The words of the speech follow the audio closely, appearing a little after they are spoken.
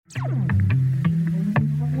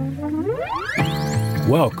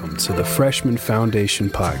Welcome to the Freshman Foundation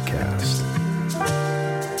Podcast,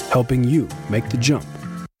 helping you make the jump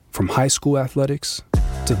from high school athletics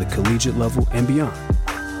to the collegiate level and beyond,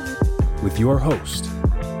 with your host,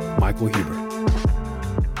 Michael Huber.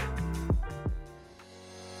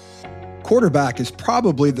 Quarterback is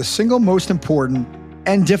probably the single most important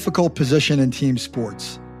and difficult position in team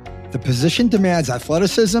sports. The position demands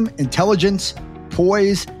athleticism, intelligence,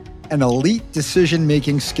 poise, and elite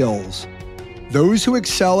decision-making skills. Those who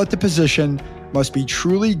excel at the position must be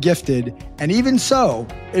truly gifted, and even so,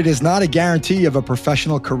 it is not a guarantee of a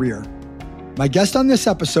professional career. My guest on this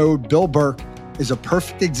episode, Bill Burke, is a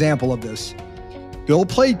perfect example of this. Bill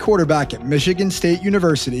played quarterback at Michigan State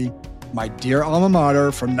University, my dear alma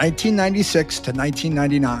mater, from 1996 to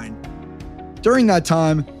 1999. During that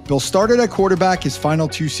time, Bill started at quarterback his final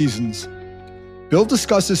 2 seasons. Bill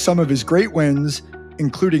discusses some of his great wins,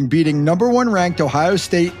 including beating number 1 ranked Ohio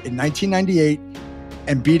State in 1998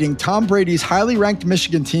 and beating Tom Brady's highly ranked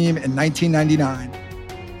Michigan team in 1999.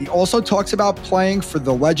 He also talks about playing for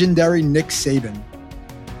the legendary Nick Saban.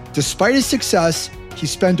 Despite his success, he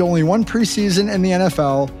spent only 1 preseason in the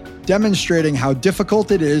NFL, demonstrating how difficult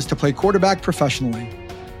it is to play quarterback professionally.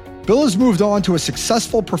 Bill has moved on to a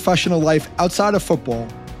successful professional life outside of football,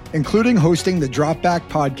 including hosting the Dropback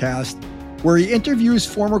podcast, where he interviews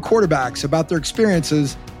former quarterbacks about their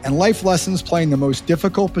experiences and life lessons playing the most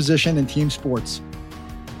difficult position in team sports.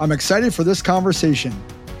 I'm excited for this conversation.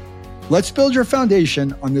 Let's build your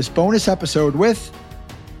foundation on this bonus episode with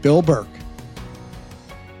Bill Burke.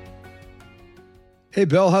 Hey,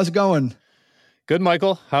 Bill, how's it going? Good,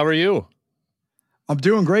 Michael. How are you? I'm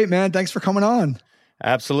doing great, man. Thanks for coming on.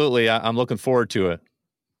 Absolutely. I'm looking forward to it.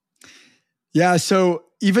 Yeah, so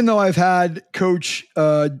even though I've had Coach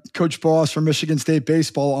Boss from Michigan State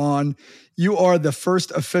Baseball on, you are the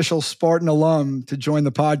first official Spartan alum to join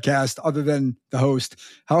the podcast other than the host.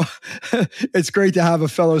 It's great to have a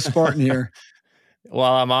fellow Spartan here.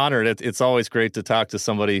 Well, I'm honored. It's always great to talk to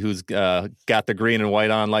somebody who's got the green and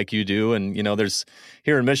white on like you do. And, there's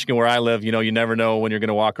here in Michigan where I live, you never know when you're going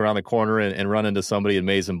to walk around the corner and run into somebody in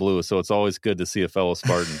maize and blue. So it's always good to see a fellow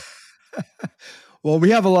Spartan. Well,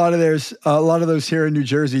 we have a lot of those here in New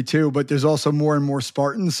Jersey too, but there's also more and more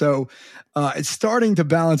Spartans. So it's starting to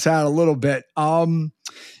balance out a little bit.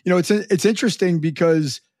 It's interesting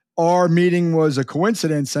because our meeting was a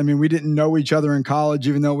coincidence. I mean, we didn't know each other in college,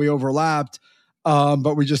 even though we overlapped.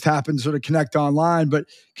 But we just happened to sort of connect online. But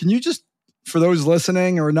can you just, for those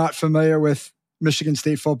listening or not familiar with Michigan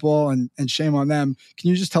State football, and shame on them,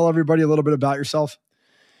 can you just tell everybody a little bit about yourself?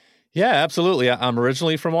 Yeah, absolutely. I'm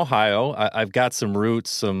originally from Ohio. I've got some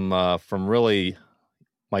roots from really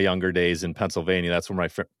my younger days in Pennsylvania. That's where my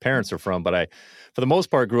parents are from. But I, for the most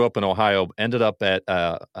part, grew up in Ohio, ended up at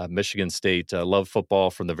Michigan State, loved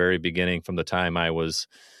football from the very beginning, from the time I was,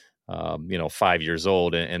 5 years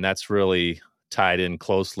old. And that's really tied in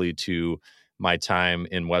closely to my time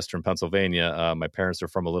in Western Pennsylvania. My parents are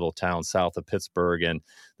from a little town south of Pittsburgh, and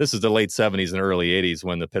this is the late 70s and early 80s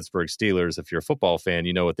when the Pittsburgh Steelers, if you're a football fan,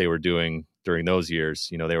 you know what they were doing during those years.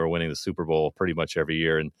 They were winning the Super Bowl pretty much every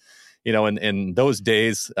year. And, in those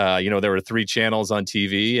days, there were 3 channels on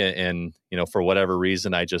TV, and for whatever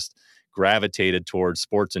reason, I just gravitated towards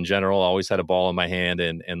sports in general, always had a ball in my hand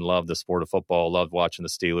and loved the sport of football, loved watching the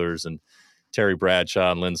Steelers and Terry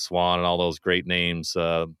Bradshaw and Lynn Swann and all those great names.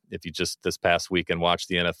 If you just this past weekend watched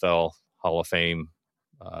the NFL Hall of Fame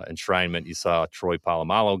enshrinement, you saw Troy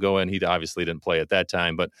Polamalu go in. He obviously didn't play at that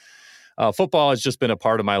time, but football has just been a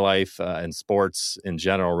part of my life and sports in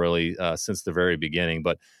general, really, since the very beginning.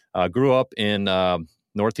 But grew up in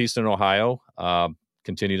northeastern Ohio,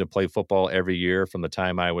 continued to play football every year from the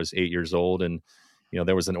time I was 8 years old. And,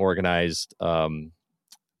 there was an organized,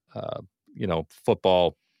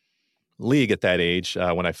 football league at that age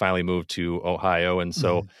when I finally moved to Ohio. And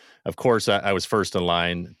so, of course, I was first in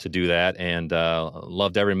line to do that, and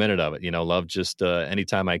loved every minute of it. Loved just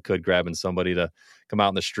anytime I could grabbing somebody to come out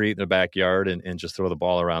in the street in the backyard and just throw the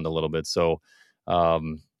ball around a little bit. So,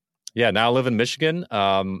 now I live in Michigan.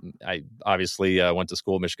 I obviously went to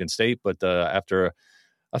school at Michigan State, but after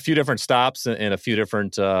a few different stops and a few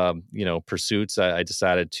different, pursuits, I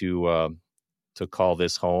decided to call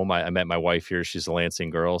this home. I met my wife here. She's a Lansing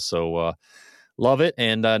girl. So love it.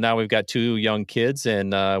 And now we've got 2 young kids,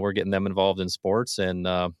 and we're getting them involved in sports. And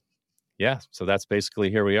so that's basically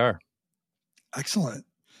here we are. Excellent.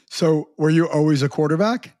 So were you always a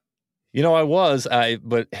quarterback? I was.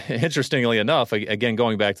 But interestingly enough, again,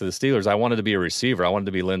 going back to the Steelers, I wanted to be a receiver. I wanted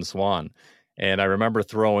to be Lynn Swann. And I remember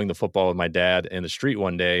throwing the football with my dad in the street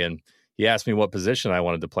one day, and he asked me what position I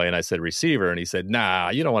wanted to play, and I said receiver. And he said, nah,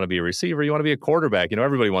 you don't want to be a receiver. You want to be a quarterback.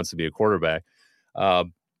 Everybody wants to be a quarterback.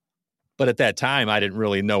 But at that time, I didn't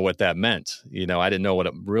really know what that meant. I didn't know what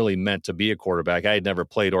it really meant to be a quarterback. I had never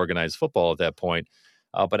played organized football at that point.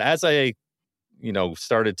 But as I,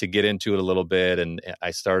 started to get into it a little bit, and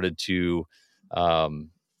I started to,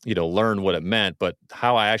 learn what it meant. But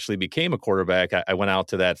how I actually became a quarterback, I went out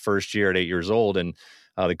to that first year at 8 years old, and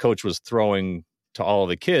the coach was throwing to all of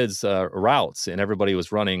the kids routes, and everybody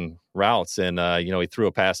was running routes. And, he threw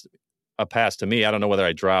a pass to me. I don't know whether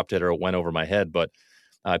I dropped it or it went over my head, but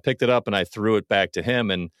I picked it up and I threw it back to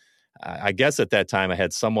him. And I guess at that time I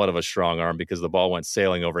had somewhat of a strong arm because the ball went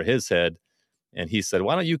sailing over his head. And he said,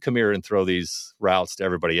 why don't you come here and throw these routes to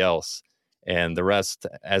everybody else? And the rest,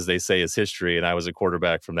 as they say, is history. And I was a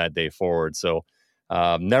quarterback from that day forward. So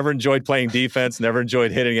never enjoyed playing defense, never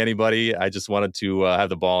enjoyed hitting anybody. I just wanted to have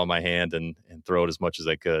the ball in my hand and throw it as much as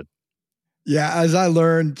I could. Yeah, as I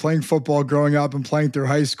learned playing football growing up and playing through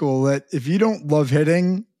high school, that if you don't love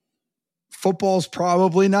hitting, football's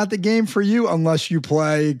probably not the game for you unless you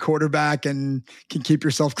play quarterback and can keep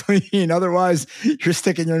yourself clean. Otherwise, you're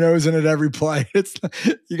sticking your nose in it every play.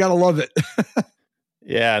 You got to love it.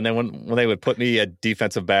 Yeah, and then when they would put me at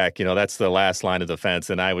defensive back, that's the last line of defense,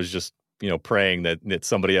 and I was just praying that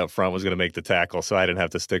somebody up front was going to make the tackle so I didn't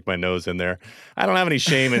have to stick my nose in there. I don't have any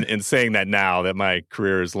shame in saying that now that my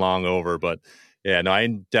career is long over, but yeah, no, I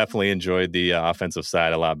definitely enjoyed the offensive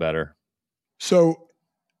side a lot better. So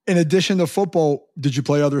in addition to football, did you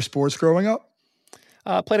play other sports growing up?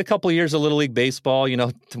 Played a couple of years of Little League Baseball,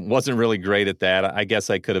 wasn't really great at that. I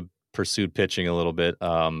guess I could have pursued pitching a little bit.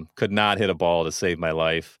 Could not hit a ball to save my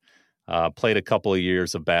life. Played a couple of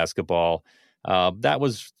years of basketball. That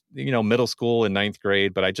was middle school and ninth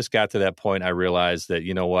grade, but I just got to that point. I realized that,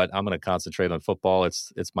 what, I'm going to concentrate on football.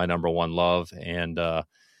 It's my number one love. And,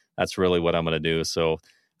 that's really what I'm going to do. So,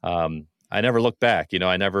 I never looked back,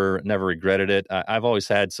 I never regretted it. I've always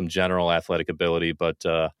had some general athletic ability, but,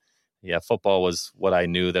 football was what I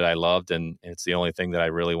knew that I loved. And it's the only thing that I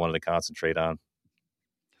really wanted to concentrate on.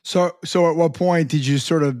 So at what point did you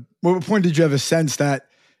have a sense that,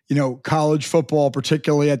 college football,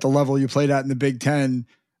 particularly at the level you played at in the Big Ten,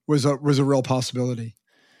 was a real possibility?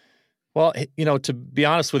 Well, to be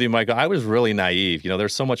honest with you, Michael, I was really naive.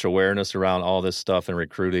 There's so much awareness around all this stuff in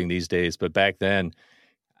recruiting these days. But back then,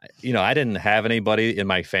 I didn't have anybody in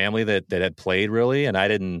my family that had played really. And I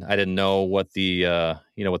didn't know what the,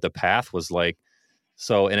 what the path was like.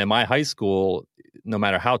 So, and in my high school, no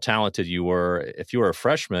matter how talented you were, if you were a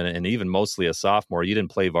freshman and even mostly a sophomore, you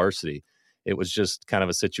didn't play varsity. It was just kind of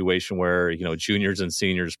a situation where, juniors and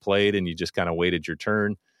seniors played and you just kind of waited your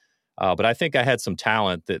turn. But I think I had some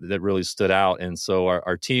talent that really stood out. And so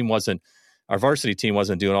our varsity team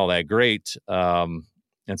wasn't doing all that great.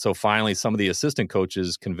 And so finally, some of the assistant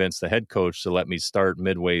coaches convinced the head coach to let me start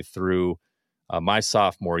midway through my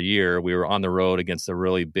sophomore year. We were on the road against a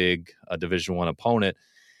really big Division I opponent.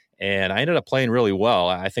 And I ended up playing really well.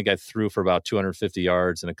 I think I threw for about 250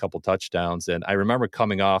 yards and a couple touchdowns. And I remember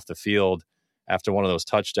coming off the field after one of those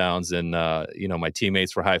touchdowns and, my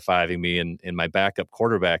teammates were high-fiving me and my backup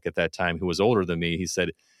quarterback at that time, who was older than me, he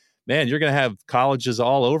said, man, you're going to have colleges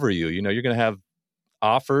all over you. You're going to have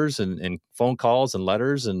offers and phone calls and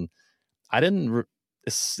letters. And I didn't,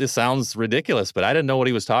 this sounds ridiculous, but I didn't know what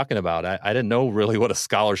he was talking about. I didn't know really what a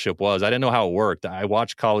scholarship was. I didn't know how it worked. I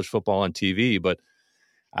watched college football on TV, but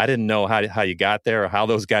I didn't know how you got there or how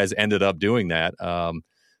those guys ended up doing that.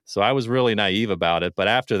 So I was really naive about it. But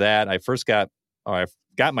after that, I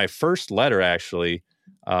got my first letter actually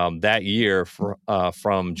that year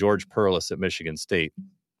from George Perlis at Michigan State.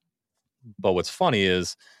 But what's funny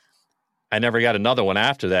is I never got another one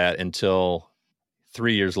after that until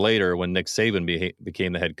 3 years later when Nick Saban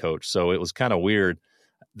became the head coach. So it was kind of weird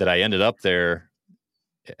that I ended up there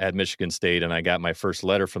at Michigan State and I got my first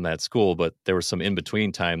letter from that school, but there was some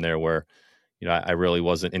in-between time there where, I really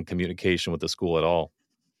wasn't in communication with the school at all.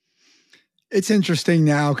 It's interesting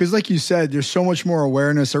now because like you said, there's so much more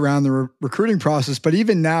awareness around the recruiting process. But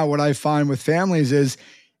even now, what I find with families is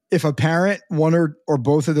if a parent, one or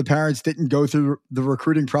both of the parents didn't go through the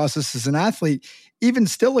recruiting process as an athlete, even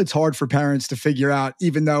still, it's hard for parents to figure out,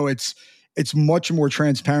 even though it's much more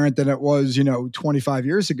transparent than it was, 25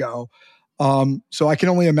 years ago. So I can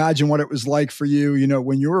only imagine what it was like for you,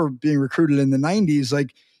 when you were being recruited in the 90s.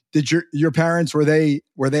 Like, did your parents, were they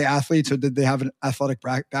athletes or did they have an athletic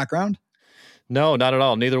background? No, not at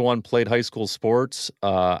all. Neither one played high school sports.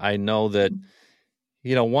 I know that,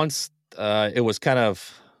 once it was kind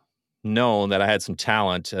of known that I had some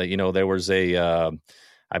talent, there was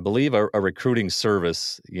I believe a recruiting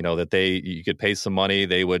service, that you could pay some money.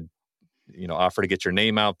 They would offer to get your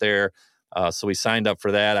name out there. So we signed up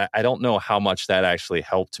for that. I don't know how much that actually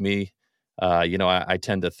helped me. I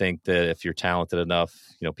tend to think that if you're talented enough,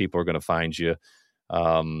 people are going to find you.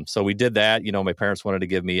 So we did that. My parents wanted to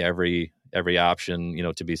give me every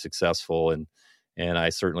option, to be successful, and I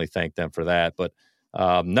certainly thank them for that. But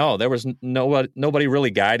no, there was nobody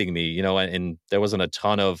really guiding me, and there wasn't a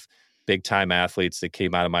ton of big time athletes that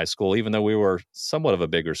came out of my school, even though we were somewhat of a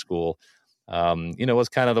bigger school. It was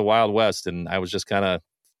kind of the Wild West, and I was just kind of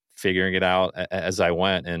figuring it out as I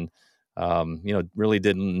went, and really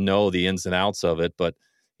didn't know the ins and outs of it, but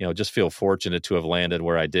just feel fortunate to have landed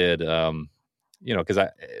where I did. Because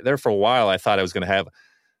there for a while I thought I was going to have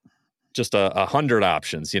just 100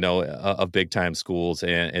 options, of big time schools,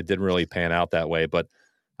 and it didn't really pan out that way. But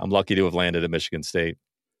I'm lucky to have landed at Michigan State.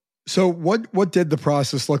 So what did the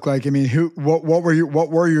process look like? I mean, what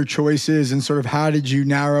were your choices, and sort of how did you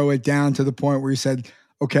narrow it down to the point where you said,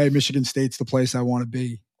 okay, Michigan State's the place I want to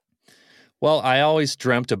be? Well, I always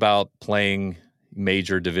dreamt about playing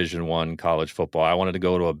major Division I college football. I wanted to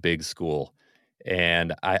go to a big school.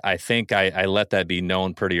 And I think I let that be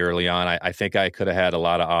known pretty early on. I think I could have had a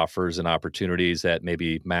lot of offers and opportunities at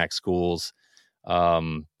maybe MAC schools.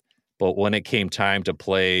 But when it came time to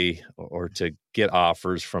play or to get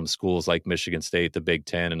offers from schools like Michigan State, the Big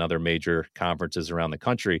Ten, and other major conferences around the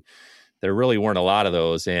country, there really weren't a lot of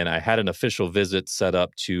those. And I had an official visit set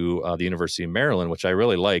up to the University of Maryland, which I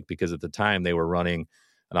really liked because at the time they were running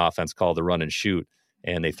an offense called the run and shoot,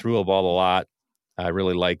 and they threw a ball a lot. I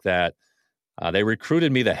really liked that. They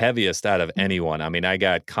recruited me the heaviest out of anyone. I mean, I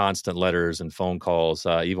got constant letters and phone calls.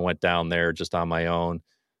 Even went down there just on my own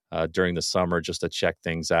during the summer just to check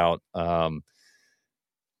things out.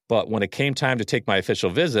 But when it came time to take my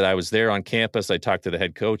official visit, I was there on campus. I talked to the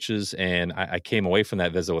head coaches, and I came away from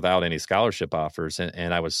that visit without any scholarship offers.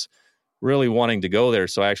 And I was really wanting to go there.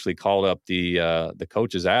 So I actually called up the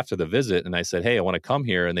coaches after the visit, and I said, hey, I want to come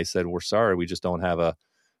here. And they said, we're sorry, we just don't have a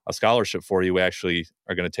scholarship for you. We actually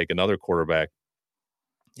are going to take another quarterback.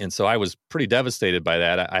 And so I was pretty devastated by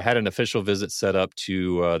that. I had an official visit set up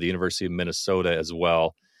to the University of Minnesota as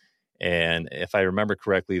well. And if I remember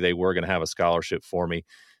correctly, they were going to have a scholarship for me.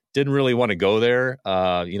 Didn't really want to go there.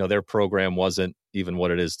 Their program wasn't even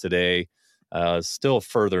what it is today. Still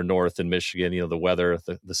further north in Michigan. The weather,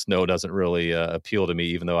 the snow doesn't really appeal to me,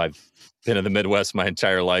 even though I've been in the Midwest my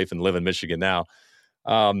entire life and live in Michigan now.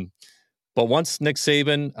 But once Nick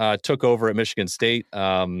Saban took over at Michigan State,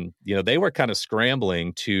 they were kind of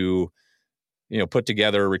scrambling to, put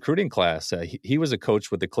together a recruiting class. He was a coach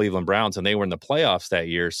with the Cleveland Browns, and they were in the playoffs that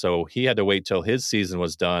year. So he had to wait till his season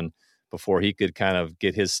was done before he could kind of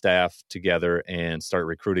get his staff together and start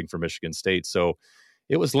recruiting for Michigan State. So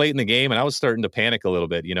it was late in the game, and I was starting to panic a little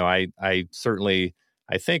bit. I certainly,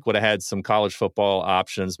 I think, would have had some college football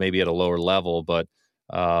options, maybe at a lower level, but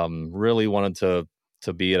really wanted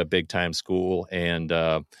to be at a big time school. And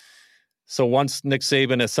so once Nick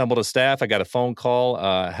Saban assembled a staff, I got a phone call,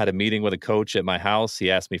 had a meeting with a coach at my house.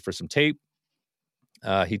 He asked me for some tape.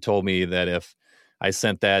 He told me that if I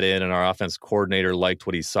sent that in and our offense coordinator liked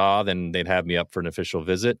what he saw, then they'd have me up for an official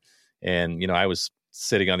visit. And, I was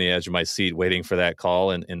sitting on the edge of my seat waiting for that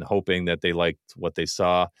call and hoping that they liked what they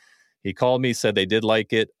saw. He called me, said they did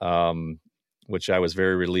like it, which I was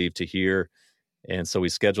very relieved to hear. And so we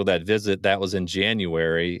scheduled that visit. That was in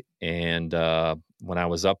January. And when I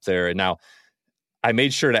was up there, and now I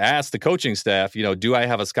made sure to ask the coaching staff, do I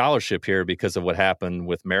have a scholarship here because of what happened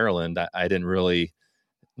with Maryland? I didn't really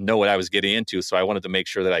know what I was getting into. So I wanted to make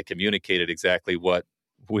sure that I communicated exactly what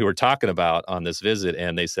we were talking about on this visit.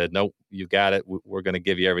 And they said, nope, you got it. We're going to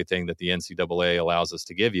give you everything that the NCAA allows us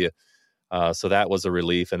to give you. So that was a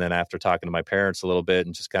relief. And then after talking to my parents a little bit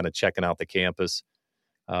and just kind of checking out the campus,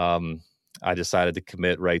 I decided to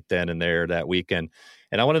commit right then and there that weekend.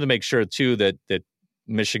 And I wanted to make sure, too, that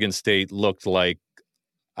Michigan State looked like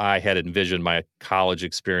I had envisioned my college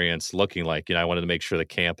experience looking like. I wanted to make sure the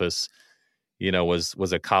campus,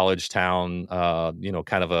 was a college town,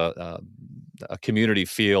 kind of a community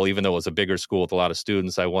feel, even though it was a bigger school with a lot of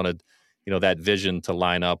students. I wanted, that vision to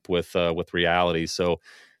line up with reality. So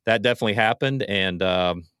that definitely happened. And,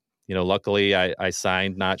 luckily I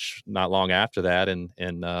signed not long after that.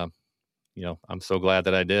 And I'm so glad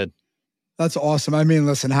that I did. That's awesome. I mean,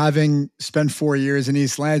 listen, having spent 4 years in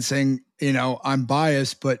East Lansing, I'm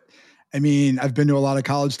biased, but I mean, I've been to a lot of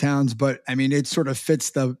college towns, but I mean, it sort of fits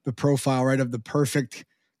the profile, right, of the perfect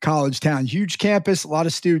college town. Huge campus, a lot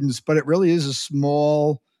of students, but it really is a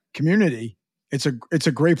small community. It's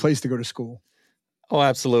a great place to go to school. Oh,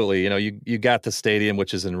 absolutely. You got the stadium,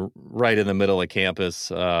 which is right in the middle of campus,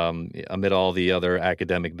 amid all the other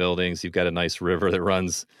academic buildings. You've got a nice river that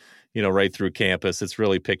runs, right through campus. It's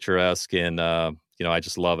really picturesque, and I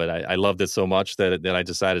just love it. I loved it so much that I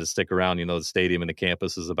decided to stick around. The stadium and the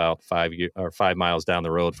campus is about 5 miles down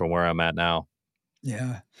the road from where I'm at now.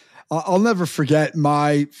 Yeah. I'll never forget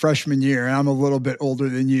my freshman year, and I'm a little bit older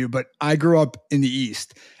than you, but I grew up in the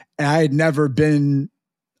East, and I've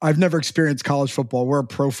never experienced college football. We're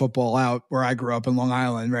pro football out where I grew up in Long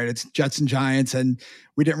Island, right? It's Jets and Giants, and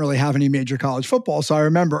we didn't really have any major college football. So I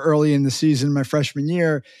remember early in the season, my freshman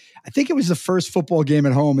year, I think it was the first football game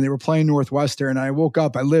at home, and they were playing Northwestern. And I woke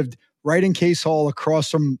up, I lived right in Case Hall across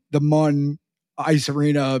from the Munn Ice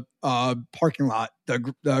Arena parking lot,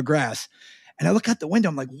 the grass. And I look out the window,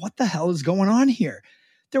 I'm like, what the hell is going on here?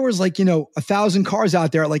 There was 1,000 cars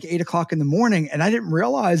out there at 8:00 in the morning. And I didn't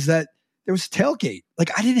realize that there was a tailgate.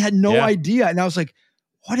 I had no idea. And I was like,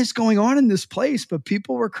 what is going on in this place? But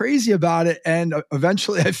people were crazy about it. And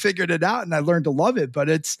eventually I figured it out and I learned to love it. But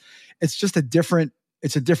it's just a different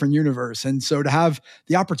universe. And so to have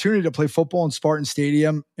the opportunity to play football in Spartan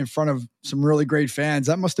Stadium in front of some really great fans,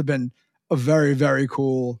 that must have been a very, very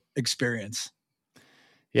cool experience.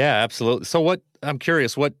 Yeah, absolutely. So I'm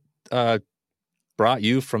curious, what brought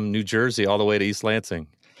you from New Jersey all the way to East Lansing?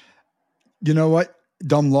 You know what?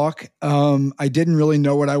 Dumb luck. I didn't really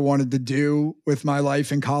know what I wanted to do with my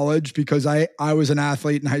life in college because I was an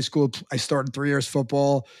athlete in high school. I started 3 years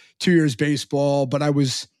football, 2 years baseball, but I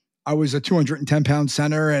was a 210-pound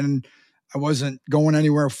center and I wasn't going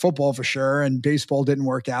anywhere with football for sure. And baseball didn't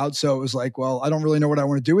work out. So it was like, well, I don't really know what I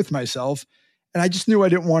want to do with myself. And I just knew I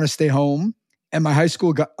didn't want to stay home. And my high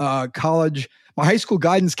school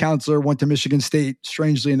guidance counselor went to Michigan State,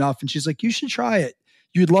 strangely enough. And she's like, you should try it.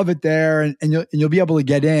 You'd love it there. And you'll be able to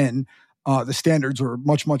get in. The standards were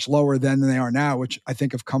much, much lower then than they are now, which I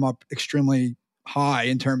think have come up extremely high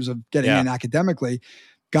in terms of getting in academically.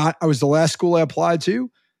 I was the last school I applied to,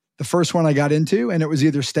 the first one I got into, and it was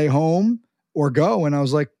either stay home or go. And I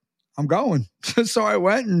was like, I'm going. So I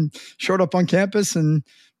went and showed up on campus and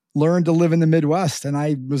learned to live in the Midwest. And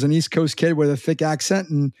I was an East Coast kid with a thick accent,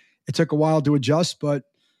 and it took a while to adjust. But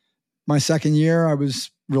my second year, I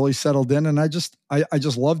was really settled in, and I just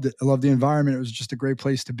loved it. I loved the environment. It was just a great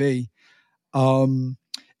place to be. And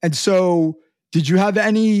so did you have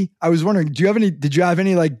any, I was wondering, did you have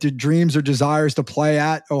any dreams or desires to play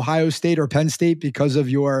at Ohio State or Penn State because of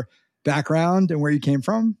your background and where you came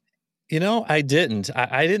from? I didn't.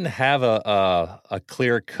 I didn't have a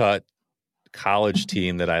clear-cut college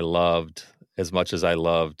team that I loved as much as I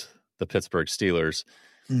loved the Pittsburgh Steelers.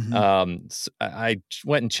 Mm-hmm. So I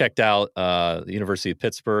went and checked out the University of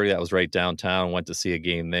Pittsburgh. That was right downtown. Went to see a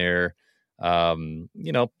game there. Penn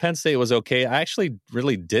State was okay. I actually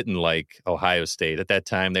really didn't like Ohio State at that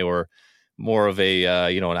time. They were more of a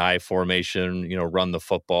an I formation, run the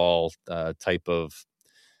football type of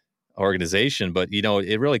organization. But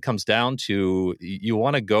it really comes down to you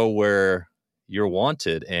want to go where you're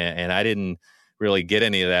wanted, and I didn't really get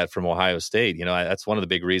any of that from Ohio State. That's one of the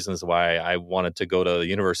big reasons why I wanted to go to the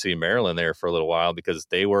University of Maryland there for a little while, because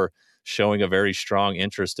they were showing a very strong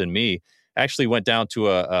interest in me. I actually went down to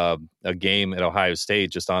a game at Ohio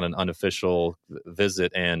State just on an unofficial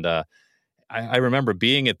visit, and I remember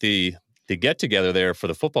being at the get-together there for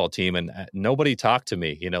the football team, and nobody talked to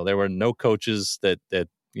me. There were no coaches that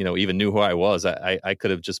even knew who I was. I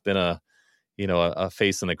could have just been a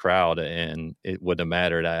face in the crowd, and it wouldn't have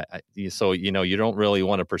mattered. So you don't really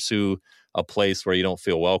want to pursue a place where you don't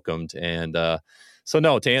feel welcomed. And so,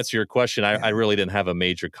 no, to answer your question, I really didn't have a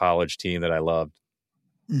major college team that I loved.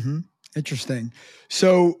 Mm-hmm. Interesting.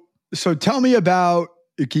 So tell me about,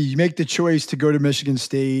 you make the choice to go to Michigan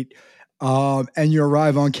State, and you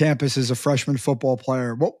arrive on campus as a freshman football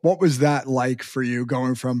player. What was that like for you,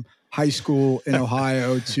 going from high school in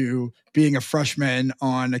Ohio to being a freshman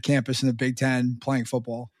on a campus in the Big Ten playing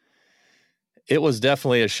football? It was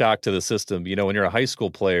definitely a shock to the system. When you're a high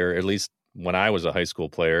school player, at least when I was a high school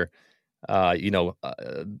player,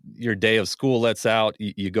 your day of school lets out,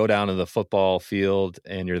 you go down to the football field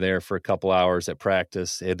and you're there for a couple hours at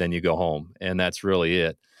practice, and then you go home. And that's really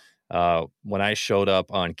it. When I showed up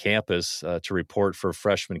on campus to report for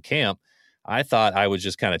freshman camp, I thought I would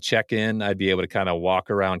just kind of check in. I'd be able to kind of walk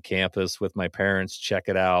around campus with my parents, check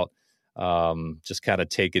it out, just kind of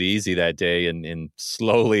take it easy that day and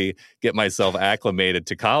slowly get myself acclimated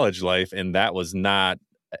to college life. And that was not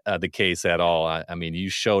the case at all. I mean, you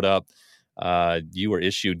showed up, you were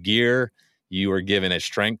issued gear, you were given a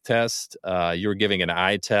strength test, you were giving an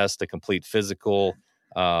eye test, a complete physical.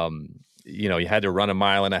 You had to run 1.5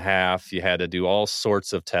 miles. You had to do all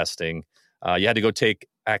sorts of testing. You had to go take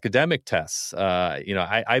academic tests.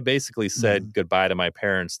 I basically said goodbye to my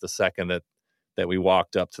parents the second that we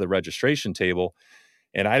walked up to the registration table.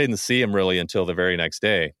 And I didn't see them really until the very next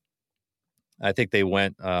day. I think they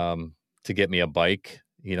went to get me a bike,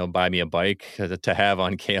 buy me a bike to have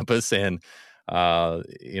on campus. And,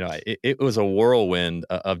 it was a whirlwind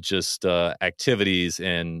of just activities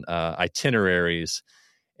and itineraries.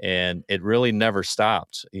 And it really never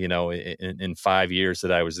stopped, in 5 years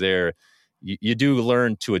that I was there. You do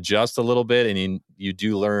learn to adjust a little bit, and you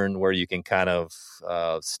do learn where you can kind of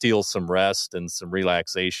steal some rest and some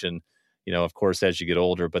relaxation, of course, as you get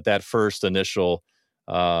older. But that first initial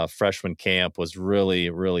freshman camp was really,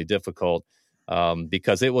 really difficult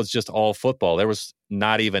because it was just all football. There was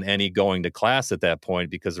not even any going to class at that point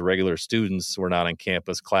because the regular students were not on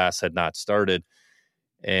campus. Class had not started.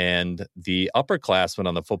 And the upperclassmen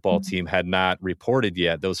on the football team had not reported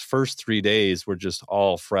yet. Those first 3 days were just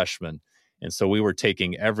all freshmen. And so we were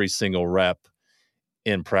taking every single rep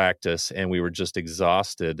in practice, and we were just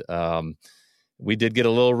exhausted. We did get a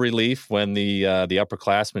little relief when the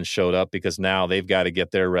upperclassmen showed up because now they've got to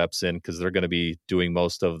get their reps in because they're going to be doing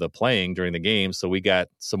most of the playing during the game. So we got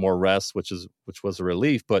some more rest, which was a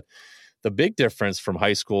relief. But the big difference from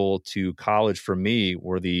high school to college for me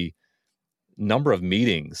were the number of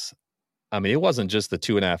meetings. I mean, it wasn't just the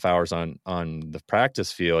 2.5 hours on the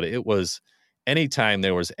practice field. It was anytime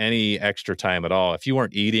there was any extra time at all. If you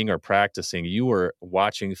weren't eating or practicing, you were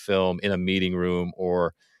watching film in a meeting room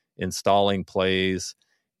or installing plays.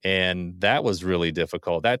 And that was really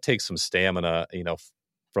difficult. That takes some stamina,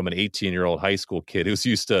 from an 18-year-old high school kid who's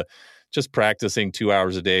used to just practicing 2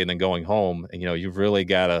 hours a day and then going home. And, you've really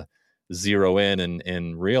got to zero in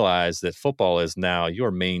and realize that football is now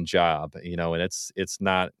your main job, and it's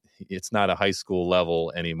not a high school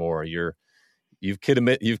level anymore. You've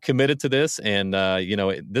committed to this, and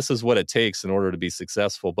this is what it takes in order to be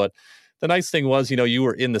successful. But the nice thing was, you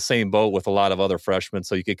were in the same boat with a lot of other freshmen,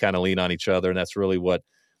 so you could kind of lean on each other, and that's really what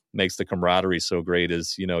makes the camaraderie so great.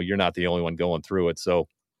 Is you're not the only one going through it. So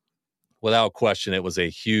without question, it was a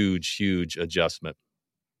huge adjustment.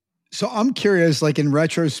 So I'm curious, like in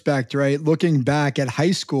retrospect, right, looking back at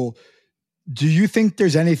high school, do you think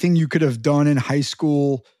there's anything you could have done in high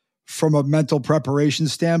school from a mental preparation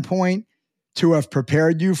standpoint to have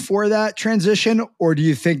prepared you for that transition? Or do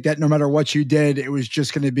you think that no matter what you did, it was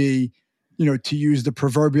just going to be, to use the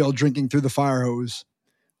proverbial drinking through the fire hose?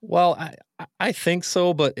 Well, I think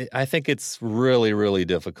so, but I think it's really, really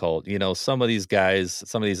difficult. Some of these guys,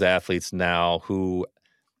 some of these athletes now who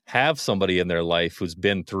have somebody in their life who's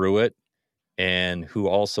been through it and who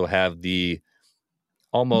also have the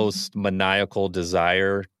almost maniacal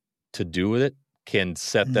desire to do it can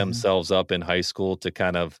set themselves up in high school to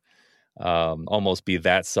kind of almost be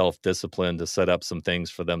that self-disciplined to set up some things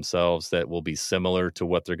for themselves that will be similar to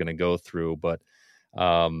what they're going to go through. But,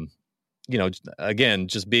 again,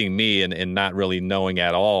 just being me and not really knowing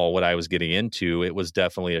at all what I was getting into, it was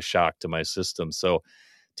definitely a shock to my system. So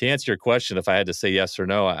to answer your question, if I had to say yes or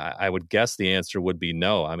no, I would guess the answer would be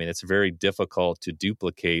no. I mean, it's very difficult to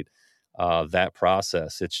duplicate that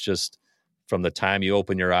process. It's just from the time you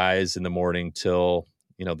open your eyes in the morning till,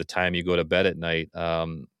 the time you go to bed at night,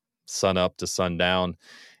 sun up to sundown.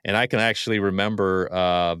 And I can actually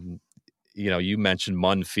remember, you mentioned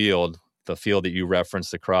Munn Field, the field that you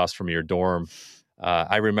referenced across from your dorm.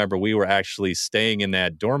 I remember we were actually staying in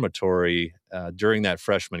that dormitory during that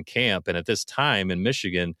freshman camp. And at this time in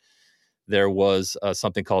Michigan, there was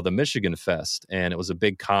something called the Michigan Fest. And it was a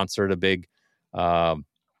big concert, a big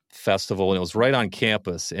festival. And it was right on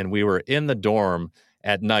campus. And we were in the dorm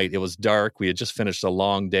at night. It was dark. We had just finished a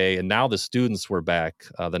long day. And now the students were back.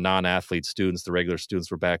 The non-athlete students, the regular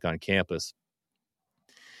students were back on campus.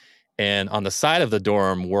 And on the side of the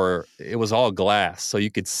dorm it was all glass, so you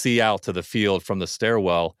could see out to the field from the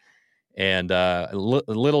stairwell. And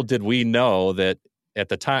little did we know that at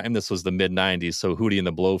the time, this was the mid-'90s, so Hootie and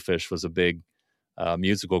the Blowfish was a big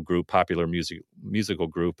musical group, popular musical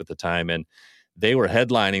group at the time. And they were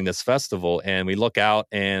headlining this festival, and we look out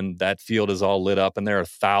and that field is all lit up, and there are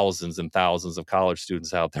thousands and thousands of college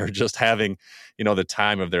students out there just having, the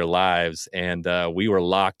time of their lives. And we were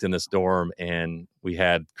locked in this dorm, and we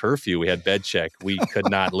had curfew, we had bed check. We could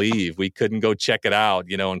not leave. We couldn't go check it out,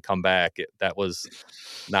 and come back. That was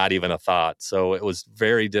not even a thought. So it was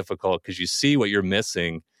very difficult because you see what you're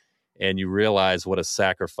missing and you realize what a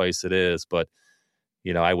sacrifice it is. But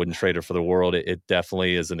I wouldn't trade it for the world. It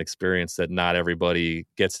definitely is an experience that not everybody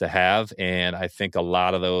gets to have. And I think a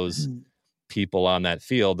lot of those people on that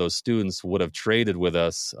field, those students, would have traded with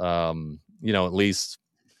us, at least,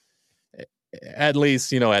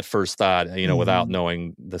 at first thought, without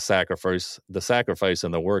knowing the sacrifice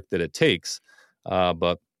and the work that it takes.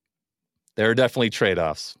 But there are definitely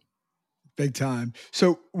trade-offs. Big time.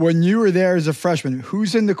 So when you were there as a freshman,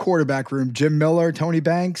 who's in the quarterback room? Jim Miller, Tony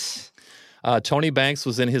Banks? Tony Banks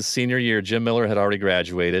was in his senior year. Jim Miller had already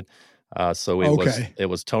graduated. So it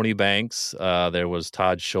was Tony Banks. There was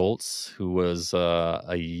Todd Schultz, who was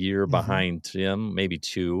a year behind Jim, maybe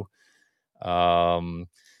two.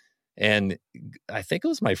 And I think it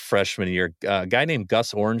was my freshman year. A guy named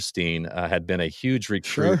Gus Ornstein had been a huge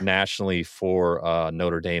recruit nationally for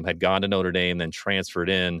Notre Dame, had gone to Notre Dame, then transferred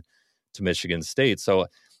in to Michigan State. So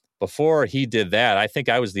before he did that, I think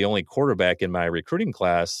I was the only quarterback in my recruiting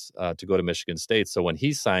class to go to Michigan State. So when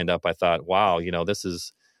he signed up, I thought, wow, this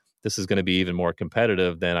is going to be even more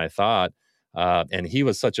competitive than I thought. And he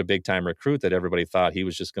was such a big time recruit that everybody thought he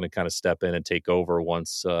was just going to kind of step in and take over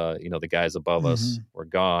once, the guys above us were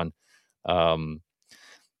gone. And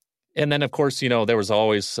then, of course, there was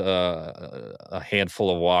always a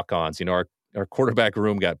handful of walk-ons. Our quarterback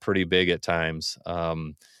room got pretty big at times.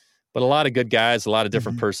 But a lot of good guys, a lot of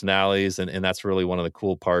different personalities, and that's really one of the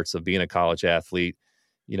cool parts of being a college athlete.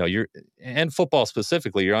 And football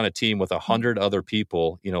specifically, you're on a team with 100 other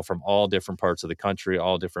people, from all different parts of the country,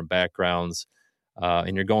 all different backgrounds,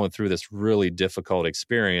 and you're going through this really difficult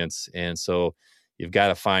experience. And so you've got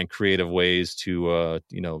to find creative ways to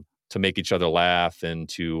make each other laugh and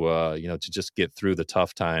to just get through the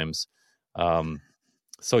tough times.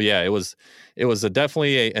 So yeah, it was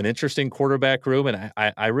definitely an interesting quarterback room, and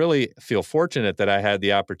I really feel fortunate that I had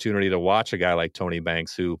the opportunity to watch a guy like Tony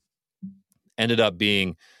Banks, who ended up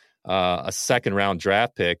being a second-round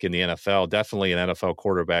draft pick in the NFL, definitely an NFL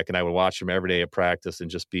quarterback, and I would watch him every day at practice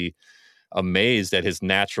and just be amazed at his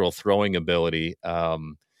natural throwing ability. I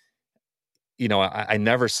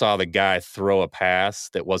never saw the guy throw a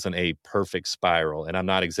pass that wasn't a perfect spiral, and I'm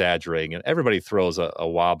not exaggerating. And everybody throws a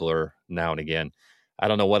wobbler now and again. I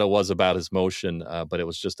don't know what it was about his motion, but it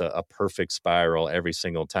was just a perfect spiral every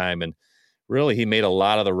single time. And really, he made a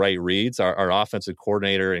lot of the right reads. Our offensive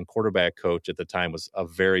coordinator and quarterback coach at the time was a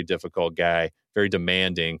very difficult guy, very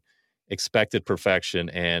demanding, expected perfection.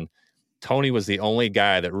 And Tony was the only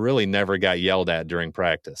guy that really never got yelled at during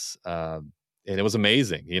practice. And it was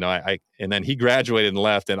amazing. And then he graduated and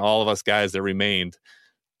left, and all of us guys that remained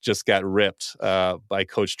just got ripped by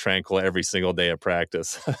Coach Tranquil every single day of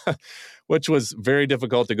practice, which was very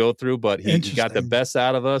difficult to go through, but he got the best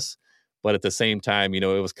out of us. But at the same time, it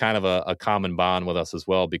was kind of a common bond with us as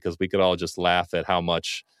well, because we could all just laugh at how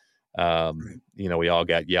much, we all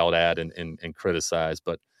got yelled at and criticized,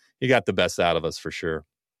 but he got the best out of us for sure.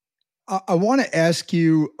 I want to ask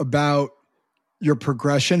you about your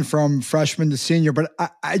progression from freshman to senior, but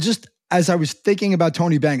I just, as I was thinking about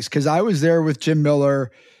Tony Banks, because I was there with Jim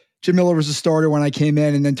Miller. Jim Miller was a starter when I came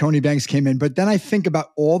in, and then Tony Banks came in. But then I think about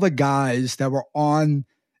all the guys that were on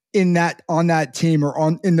that team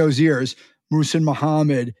or in those years: Muhsin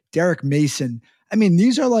Muhammad, Derek Mason. I mean,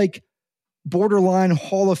 these are like borderline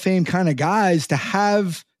Hall of Fame kind of guys. To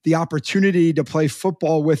have the opportunity to play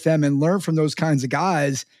football with them and learn from those kinds of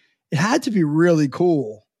guys, it had to be really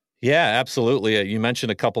cool. Yeah, absolutely. You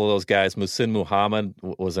mentioned a couple of those guys. Muhsin Muhammad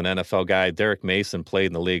was an NFL guy. Derek Mason played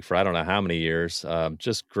in the league for I don't know how many years.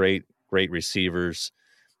 Just great receivers.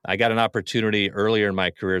 I got an opportunity earlier in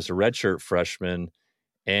my career as a redshirt freshman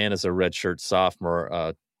and as a redshirt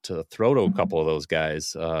sophomore to throw to a couple of those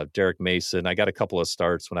guys. Derek Mason, I got a couple of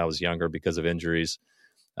starts when I was younger because of injuries.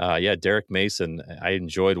 Derek Mason, I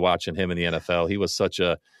enjoyed watching him in the NFL. He was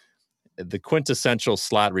the quintessential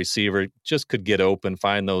slot receiver, just could get open,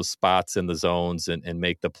 find those spots in the zones and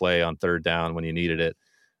make the play on third down when you needed it.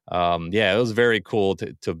 It was very cool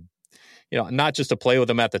to not just to play with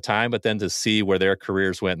them at the time, but then to see where their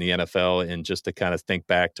careers went in the NFL and just to kind of think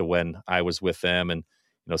back to when I was with them and,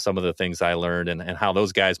 some of the things I learned and how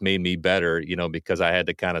those guys made me better, because I had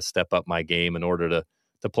to kind of step up my game in order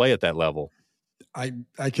to play at that level. I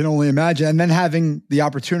can only imagine. And then having the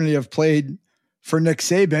opportunity of played for Nick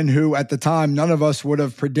Saban, who at the time, none of us would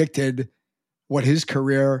have predicted what his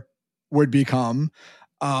career would become.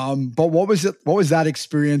 But what was that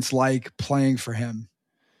experience like playing for him?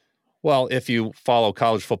 Well, if you follow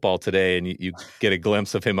college football today and you get a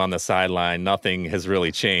glimpse of him on the sideline, nothing has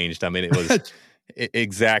really changed. I mean, it was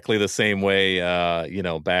exactly the same way,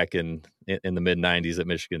 back in the mid-'90s at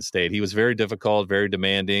Michigan State. He was very difficult, very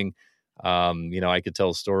demanding. I could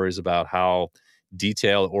tell stories about how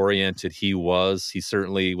detail-oriented he was. He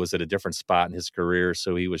certainly was at a different spot in his career,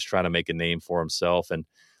 so he was trying to make a name for himself. And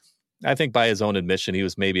I think by his own admission, he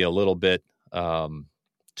was maybe a little bit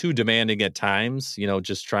too demanding at times,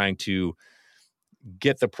 just trying to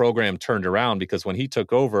get the program turned around, because when he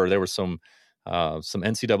took over, there were some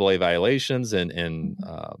NCAA violations and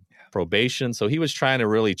probation. So he was trying to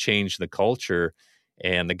really change the culture.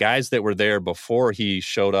 And the guys that were there before he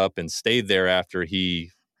showed up and stayed there after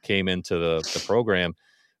he came into the program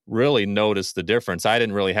really noticed the difference. I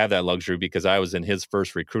didn't really have that luxury because I was in his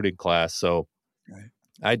first recruiting class. So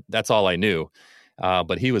that's all I knew.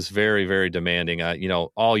 But he was very, very demanding,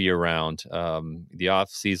 all year round. The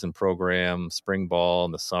off-season program, spring ball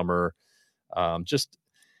in the summer, just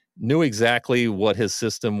knew exactly what his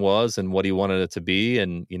system was and what he wanted it to be.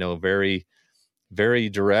 And, very, very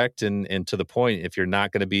direct and to the point. If you're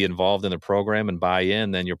not going to be involved in the program and buy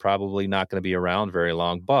in, then you're probably not going to be around very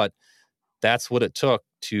long. But that's what it took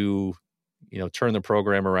to, turn the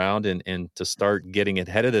program around and to start getting it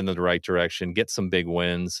headed in the right direction, get some big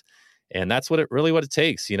wins. And that's what it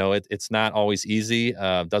takes. It's not always easy.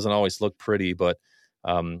 Doesn't always look pretty, but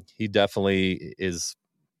he definitely is,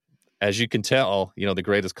 as you can tell, the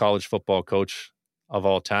greatest college football coach of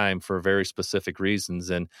all time for very specific reasons.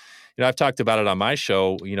 And, I've talked about it on my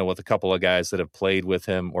show, with a couple of guys that have played with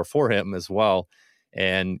him or for him as well.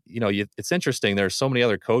 And, it's interesting. There's so many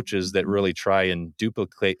other coaches that really try and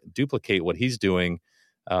duplicate what he's doing,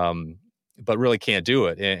 but really can't do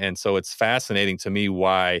it. And so it's fascinating to me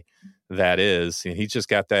why that is. And he's just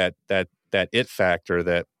got that it factor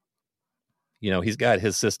that, he's got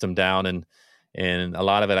his system down, and a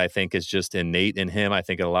lot of it, I think, is just innate in him. I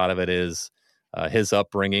think a lot of it is his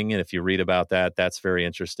upbringing. And if you read about that, that's very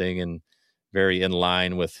interesting and very in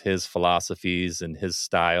line with his philosophies and his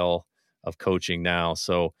style of coaching now.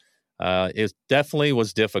 So it definitely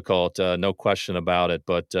was difficult, no question about it,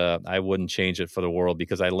 but I wouldn't change it for the world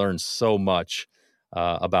because I learned so much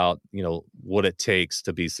about, what it takes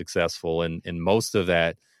to be successful. And most of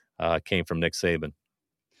that came from Nick Saban.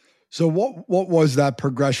 So what was that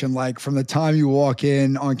progression like from the time you walk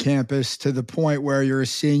in on campus to the point where you're a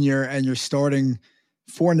senior and you're starting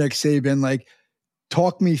for Nick Saban? Like,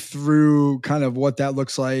 talk me through kind of what that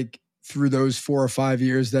looks like through those 4 or 5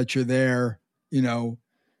 years that you're there, in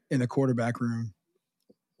the quarterback room.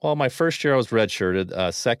 Well, my first year I was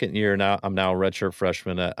redshirted. Second year I'm now a redshirt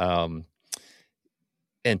freshman.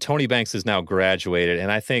 And Tony Banks is now graduated.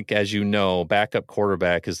 And I think, as you know, backup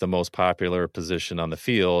quarterback is the most popular position on the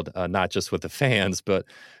field, not just with the fans, but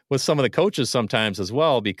with some of the coaches sometimes as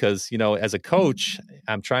well. Because, as a coach,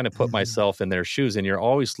 I'm trying to put myself in their shoes, and you're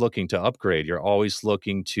always looking to upgrade. You're always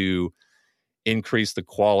looking to increase the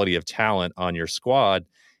quality of talent on your squad.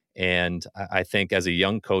 And I think as a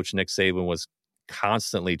young coach, Nick Saban was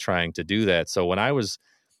constantly trying to do that. So when I was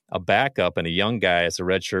a backup and a young guy as a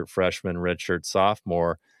redshirt freshman, redshirt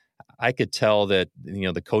sophomore, I could tell that,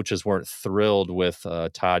 the coaches weren't thrilled with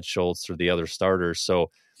Todd Schultz or the other starters.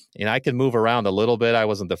 So, I could move around a little bit. I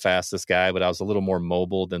wasn't the fastest guy, but I was a little more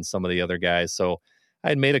mobile than some of the other guys. So I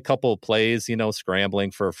had made a couple of plays,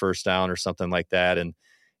 scrambling for a first down or something like that. And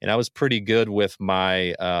I was pretty good with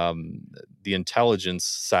my the intelligence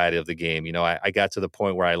side of the game. I got to the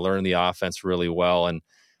point where I learned the offense really well, and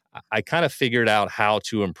I kind of figured out how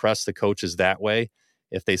to impress the coaches that way.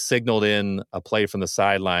 If they signaled in a play from the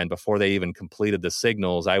sideline before they even completed the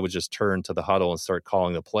signals, I would just turn to the huddle and start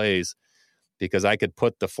calling the plays because I could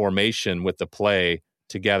put the formation with the play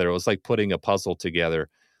together. It was like putting a puzzle together.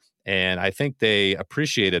 And I think they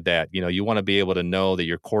appreciated that. You want to be able to know that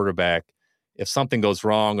your quarterback, if something goes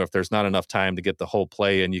wrong or if there's not enough time to get the whole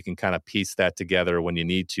play in, you can kind of piece that together when you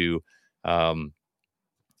need to.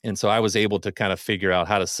 And so I was able to kind of figure out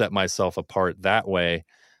how to set myself apart that way.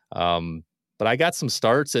 But I got some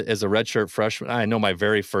starts as a redshirt freshman. I know my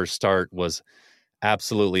very first start was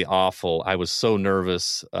absolutely awful. I was so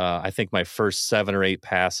nervous. I think my first 7 or 8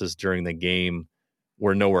 passes during the game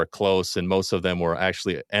were nowhere close, and most of them were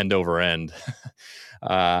actually end over end.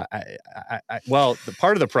 Well, the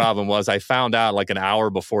part of the problem was I found out like an hour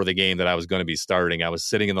before the game that I was going to be starting. I was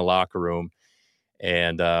sitting in the locker room,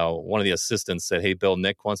 and one of the assistants said, "Hey, Bill,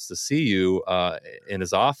 Nick wants to see you in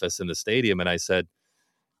his office in the stadium." And I said,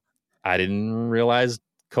 "I didn't realize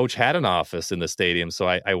Coach had an office in the stadium." So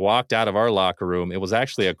I walked out of our locker room. It was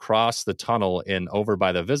actually across the tunnel and over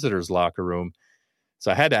by the visitors' locker room. So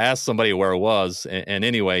I had to ask somebody where it was. And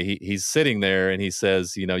anyway, he's sitting there and he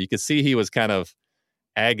says, you could see he was kind of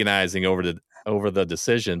agonizing over the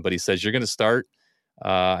decision, but he says, "You're going to start."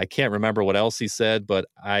 I can't remember what else he said, but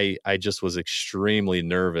I just was extremely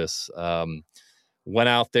nervous. Went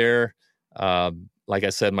out there. Like I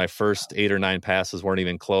said, my first 8 or 9 passes weren't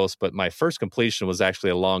even close, but my first completion was actually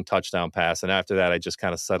a long touchdown pass. And after that, I just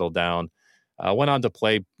kind of settled down. Went on to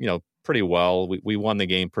play, pretty well. We won the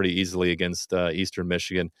game pretty easily against Eastern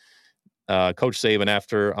Michigan. Coach Saban,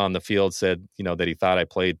 after on the field, said, that he thought I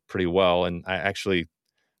played pretty well. And I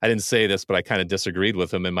didn't say this, but I kind of disagreed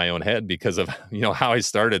with him in my own head because of, how I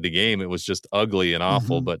started the game. It was just ugly and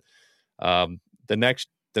awful. But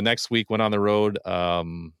the next week went on the road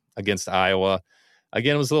against Iowa.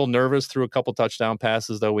 Again, was a little nervous, threw a couple touchdown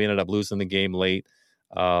passes, though we ended up losing the game late,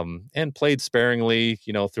 and played sparingly,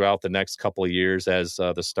 throughout the next couple of years as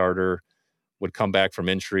the starter would come back from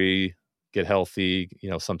injury, get healthy,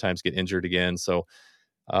 sometimes get injured again. So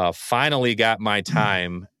finally got my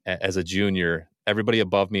time as a junior. Everybody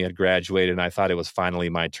above me had graduated, and I thought it was finally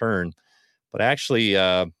my turn. But I actually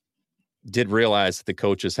did realize that the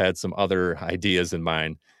coaches had some other ideas in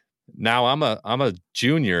mind. Now I'm a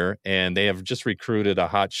junior, and they have just recruited a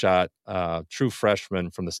hotshot true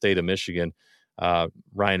freshman from the state of Michigan,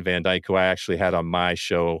 Ryan Van Dyke, who I actually had on my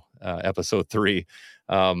show, episode 3.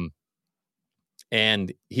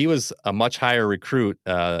 And he was a much higher recruit,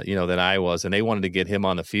 than I was, and they wanted to get him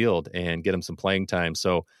on the field and get him some playing time.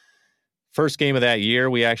 So first game of that year,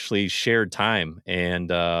 we actually shared time,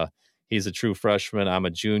 and he's a true freshman. I'm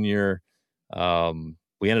a junior.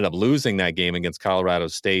 We ended up losing that game against Colorado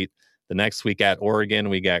State. The next week at Oregon,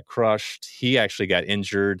 we got crushed. He actually got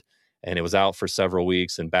injured, and it was out for several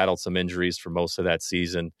weeks and battled some injuries for most of that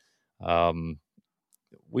season.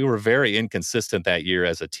 We were very inconsistent that year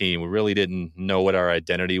as a team. We really didn't know what our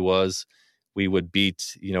identity was. We would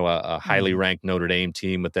beat, a highly ranked Notre Dame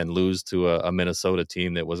team, but then lose to a Minnesota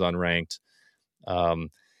team that was unranked.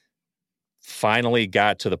 Finally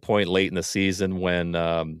got to the point late in the season when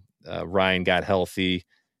Ryan got healthy.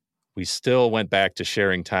 We still went back to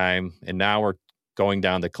sharing time, and now we're going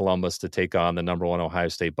down to Columbus to take on the number 1 Ohio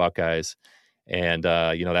State Buckeyes. And,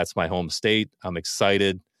 that's my home state. I'm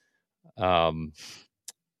excited. And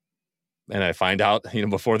I find out,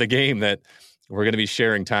 before the game that we're going to be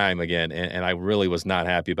sharing time again. And I really was not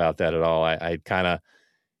happy about that at all. I'd kind of,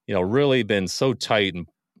 really been so tight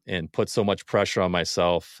and put so much pressure on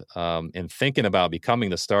myself, and thinking about becoming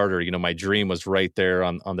the starter. My dream was right there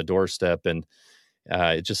on the doorstep. And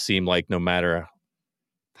it just seemed like no matter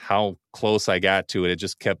how close I got to it, it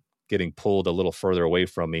just kept getting pulled a little further away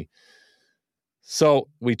from me. So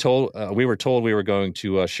we were told we were going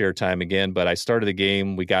to share time again, but I started the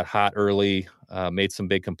game. We got hot early, made some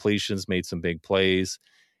big completions, made some big plays,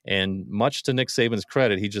 and much to Nick Saban's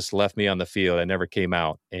credit, he just left me on the field. I never came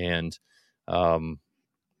out, and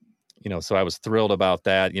so I was thrilled about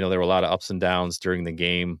that. There were a lot of ups and downs during the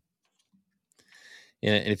game,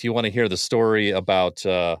 and if you want to hear the story about,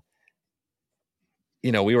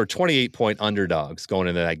 we were 28-point underdogs going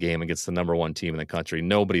into that game against the number 1 team in the country.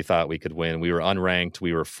 Nobody thought we could win. We were unranked.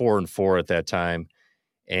 We were 4-4 at that time.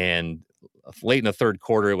 And late in the third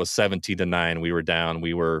quarter, it was 17-9. We were down.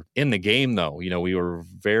 We were in the game, though. We were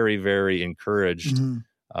very, very encouraged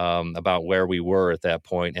about where we were at that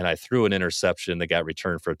point. And I threw an interception that got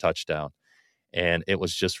returned for a touchdown. And it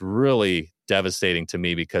was just really devastating to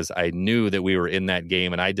me because I knew that we were in that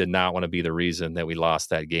game, and I did not want to be the reason that we lost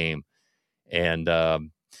that game. And,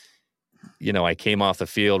 I came off the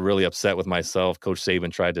field really upset with myself. Coach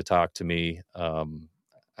Saban tried to talk to me.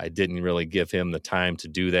 I didn't really give him the time to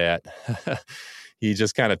do that. He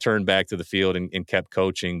just kind of turned back to the field and kept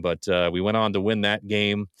coaching. But we went on to win that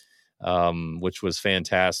game, which was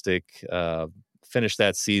fantastic. Finished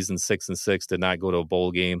that season 6-6, did not go to a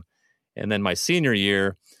bowl game. And then my senior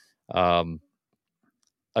year,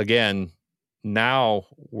 again, now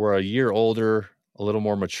we're a year older, a little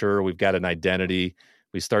more mature. We've got an identity.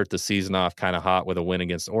 We start the season off kind of hot with a win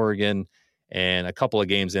against Oregon, and a couple of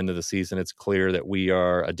games into the season, it's clear that we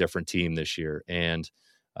are a different team this year, and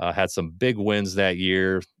had some big wins that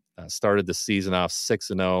year. Started the season off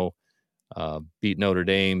 6-0, beat Notre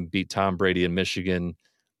Dame, beat Tom Brady in Michigan.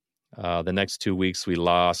 The next 2 weeks we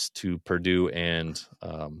lost to Purdue and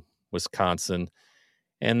Wisconsin.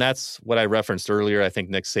 And that's what I referenced earlier. I think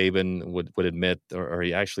Nick Saban would admit, or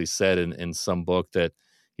he actually said in some book, that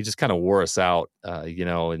he just kind of wore us out,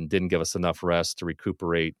 and didn't give us enough rest to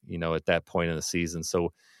recuperate, at that point in the season.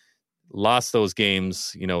 So lost those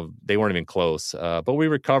games, they weren't even close. But we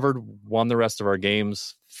recovered, won the rest of our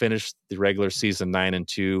games, finished the regular season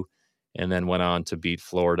 9-2, and then went on to beat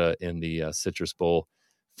Florida in the Citrus Bowl.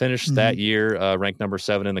 Finished that year ranked number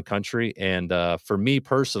 7 in the country. And for me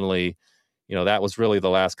personally, that was really the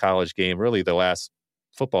last college game, really the last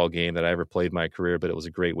football game that I ever played in my career, but it was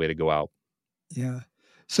a great way to go out. Yeah.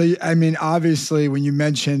 So, obviously when you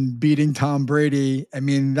mentioned beating Tom Brady,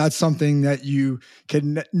 that's something that you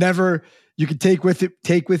can never, you could take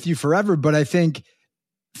with you forever. But I think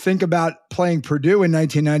think about playing Purdue in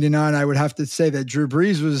 1999, I would have to say that Drew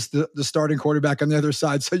Brees was the starting quarterback on the other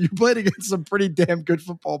side. So you played against some pretty damn good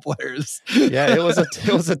football players. Yeah, it was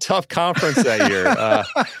a tough conference that year.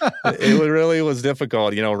 It really was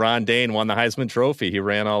difficult. Ron Dane won the Heisman Trophy. He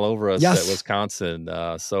ran all over us at Wisconsin.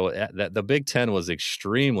 So the Big Ten was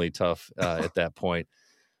extremely tough at that point.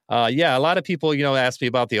 A lot of people, ask me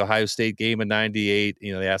about the Ohio State game in '98.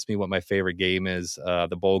 They ask me what my favorite game is.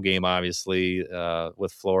 The bowl game, obviously,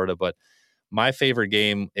 with Florida. But my favorite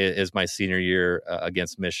game is my senior year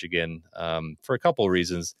against Michigan for a couple of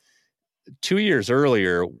reasons. 2 years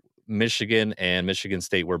earlier, Michigan and Michigan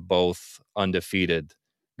State were both undefeated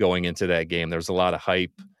going into that game. There was a lot of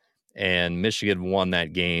hype, and Michigan won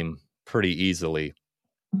that game pretty easily.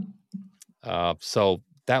 So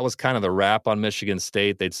that was kind of the wrap on Michigan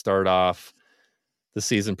State. They'd start off the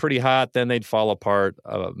season pretty hot, then they'd fall apart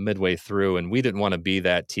midway through, and we didn't want to be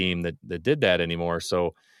that team that did that anymore.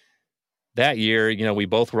 So that year, we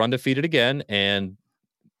both were undefeated again, and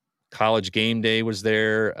College Game Day was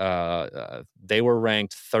there. They were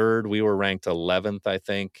ranked 3rd. We were ranked 11th, I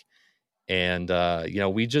think. And,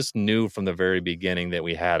 we just knew from the very beginning that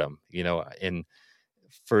we had them, and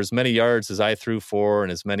for as many yards as I threw for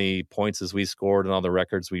and as many points as we scored and all the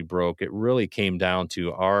records we broke, it really came down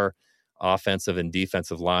to our offensive and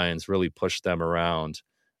defensive lines really pushed them around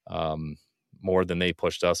more than they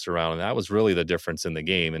pushed us around. And that was really the difference in the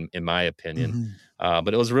game, in my opinion. Mm-hmm.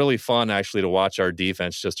 But it was really fun, actually, to watch our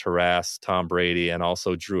defense just harass Tom Brady and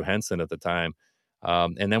also Drew Henson at the time.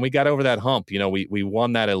 And then we got over that hump. We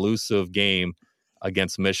won that elusive game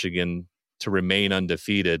against Michigan to remain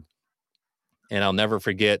undefeated. And I'll never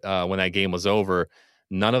forget when that game was over,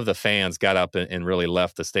 none of the fans got up and really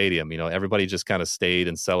left the stadium. Everybody just kind of stayed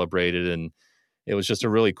and celebrated, and it was just a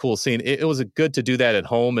really cool scene. It was good to do that at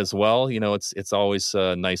home as well. It's always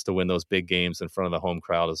nice to win those big games in front of the home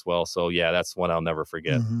crowd as well. So, yeah, that's one I'll never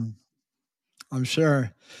forget. Mm-hmm. I'm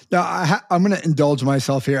sure. Now, I'm going to indulge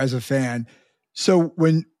myself here as a fan. So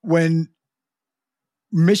when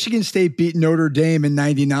Michigan State beat Notre Dame in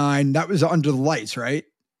 '99, that was under the lights, right?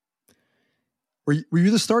 Were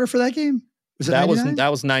you the starter for that game? That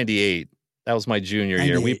was '98. That was my junior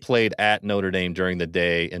year. We played at Notre Dame during the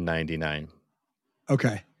day in '99.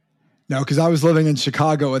 Okay. No, because I was living in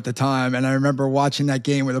Chicago at the time, and I remember watching that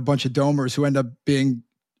game with a bunch of Domers who end up being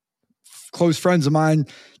close friends of mine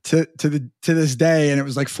to this day, and it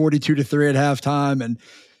was like 42-3 at halftime, and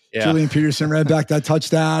Julian Peterson ran back that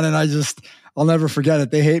touchdown, and I'll never forget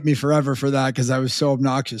it. They hate me forever for that because I was so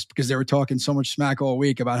obnoxious because they were talking so much smack all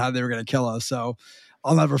week about how they were going to kill us. So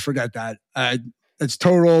I'll never forget that. It's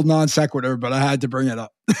total non sequitur, but I had to bring it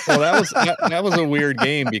up. Well, that was a weird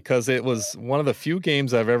game because it was one of the few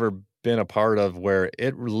games I've ever been a part of where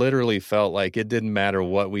it literally felt like it didn't matter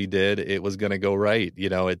what we did, it was going to go right.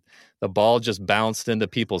 The ball just bounced into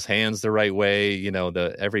people's hands the right way.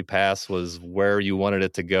 Every pass was where you wanted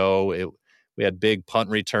it to go. We had big punt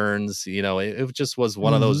returns. It just was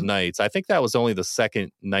one of those nights. I think that was only the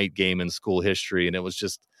second night game in school history, and it was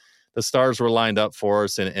just the stars were lined up for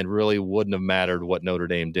us, and really wouldn't have mattered what Notre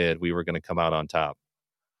Dame did. We were going to come out on top.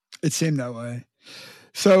 It seemed that way.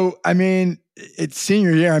 So, it's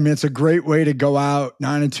senior year. It's a great way to go out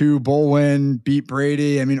 9-2, bowl win, beat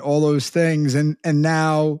Brady. All those things. And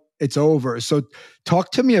now it's over. So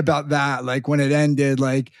talk to me about that. Like when it ended,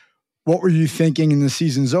 like what were you thinking in the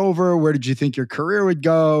season's over? Where did you think your career would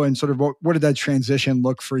go? And sort of what did that transition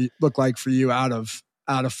look like for you out of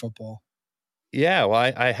football? Yeah,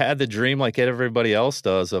 well, I had the dream like everybody else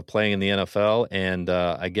does of playing in the NFL. And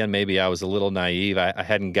again, maybe I was a little naive. I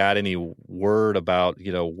hadn't got any word about,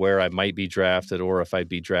 where I might be drafted or if I'd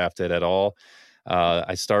be drafted at all.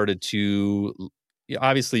 I started to,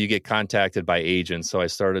 obviously you get contacted by agents. So I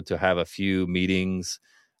started to have a few meetings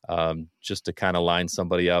just to kind of line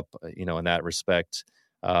somebody up, in that respect.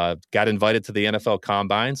 Got invited to the NFL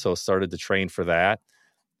Combine, so started to train for that.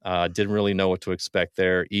 Didn't really know what to expect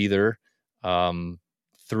there either.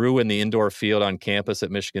 Threw in the indoor field on campus at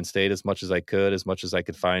Michigan State as much as I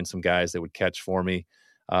could find some guys that would catch for me.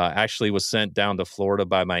 Actually was sent down to Florida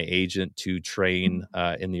by my agent to train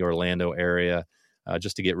in the Orlando area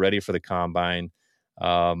just to get ready for the Combine.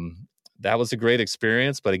 That was a great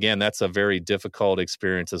experience, but again, that's a very difficult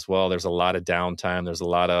experience as well. There's a lot of downtime. There's a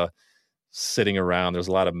lot of sitting around. There's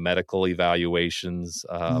a lot of medical evaluations.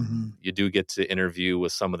 You do get to interview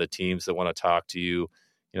with some of the teams that want to talk to you.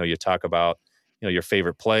 You talk about, your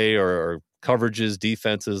favorite play or coverages,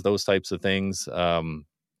 defenses, those types of things.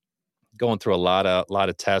 Going through a lot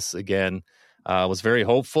of tests again. Was very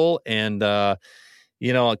hopeful, and the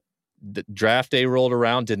draft day rolled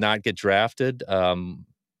around. Did not get drafted.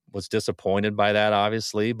 was disappointed by that,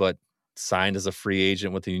 obviously, but signed as a free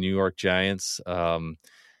agent with the New York Giants.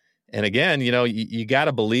 And again, you got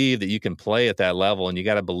to believe that you can play at that level, and you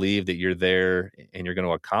got to believe that you're there and you're going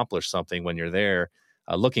to accomplish something when you're there.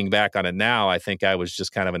 Looking back on it now, I think I was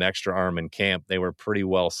just kind of an extra arm in camp. They were pretty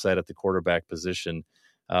well set at the quarterback position.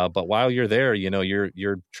 But while you're there,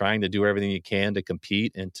 you're trying to do everything you can to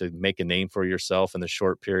compete and to make a name for yourself in the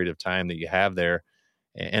short period of time that you have there,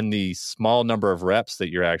 and the small number of reps that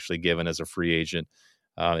you're actually given as a free agent.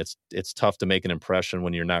 It's tough to make an impression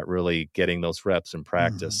when you're not really getting those reps in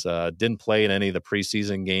practice. Didn't play in any of the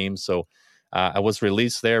preseason games, so I was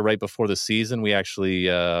released there right before the season. We actually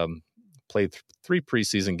played 3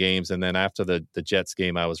 preseason games, and then after the Jets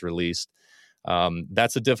game, I was released.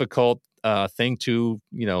 That's a difficult thing to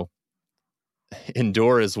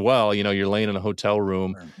endure as well. You're laying in a hotel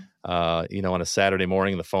room, on a Saturday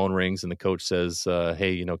morning, the phone rings and the coach says,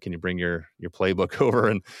 hey, can you bring your playbook over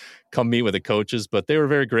and come meet with the coaches? But they were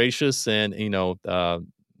very gracious and,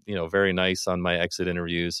 very nice on my exit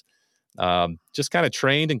interviews. Just kind of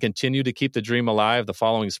trained and continued to keep the dream alive. The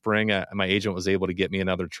following spring, my agent was able to get me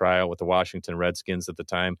another tryout with the Washington Redskins at the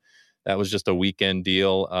time. That was just a weekend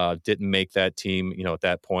deal. Didn't make that team, at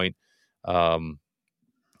that point.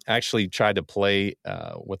 Actually tried to play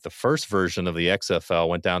with the first version of the XFL,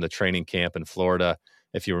 went down to training camp in Florida,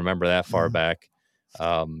 if you remember that far back.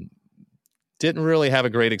 Didn't really have a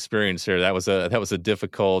great experience here. That was a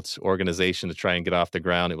difficult organization to try and get off the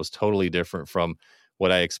ground. It was totally different from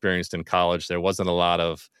what I experienced in college. There wasn't a lot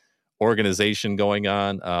of organization going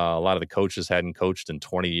on. A lot of the coaches hadn't coached in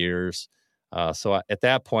 20 years. So at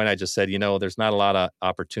that point, I just said, there's not a lot of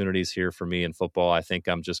opportunities here for me in football. I think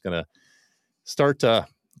I'm just going to start to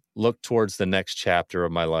look towards the next chapter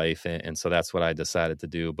of my life. And so that's what I decided to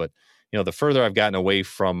do. But, the further I've gotten away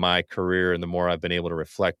from my career and the more I've been able to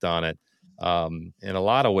reflect on it, in a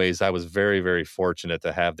lot of ways, I was very, very fortunate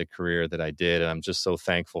to have the career that I did. And I'm just so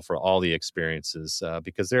thankful for all the experiences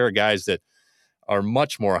because there are guys that are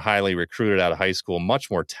much more highly recruited out of high school,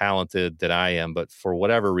 much more talented than I am. But for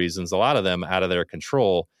whatever reasons, a lot of them out of their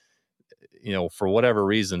control, for whatever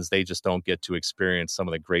reasons, they just don't get to experience some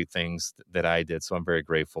of the great things that I did. So I'm very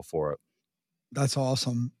grateful for it. That's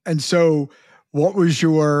awesome. And so what was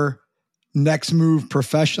your next move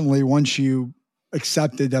professionally once you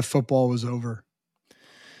accepted that football was over?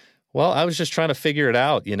 Well, I was just trying to figure it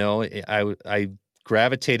out. I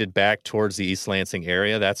gravitated back towards the East Lansing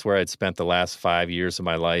area. That's where I'd spent the last 5 years of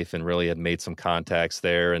my life and really had made some contacts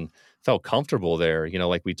there and felt comfortable there.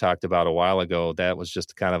 Like we talked about a while ago, that was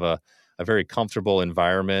just kind of a very comfortable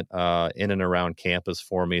environment in and around campus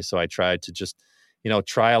for me. So I tried to just,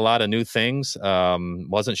 try a lot of new things.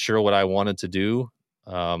 Wasn't sure what I wanted to do.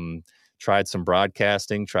 Tried some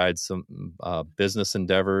broadcasting, tried some business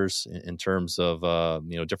endeavors in terms of,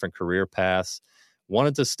 different career paths.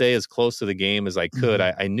 Wanted to stay as close to the game as I could.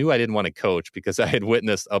 I knew I didn't want to coach because I had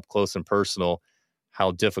witnessed up close and personal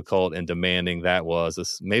how difficult and demanding that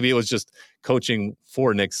was. Maybe it was just coaching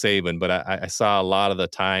for Nick Saban, but I saw a lot of the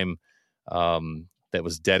time that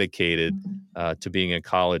was dedicated to being a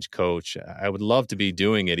college coach. I would love to be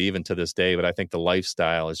doing it even to this day, but I think the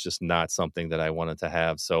lifestyle is just not something that I wanted to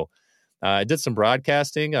have. So I did some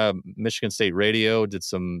broadcasting, Michigan State Radio, did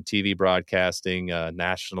some TV broadcasting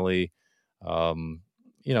nationally.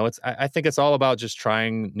 I think it's all about just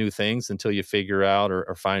trying new things until you figure out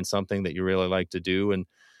or find something that you really like to do. And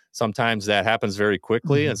sometimes that happens very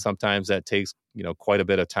quickly and sometimes that takes, quite a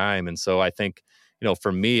bit of time. And so I think,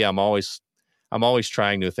 for me, I'm always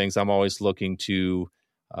trying new things. I'm always looking to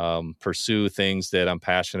pursue things that I'm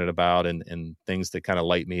passionate about and things that kind of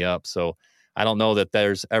light me up. So I don't know that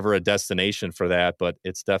there's ever a destination for that, but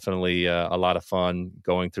it's definitely a lot of fun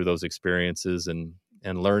going through those experiences and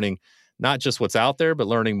learning not just what's out there, but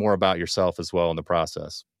learning more about yourself as well in the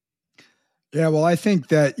process. Yeah, well, I think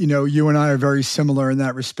that, you and I are very similar in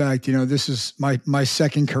that respect. This is my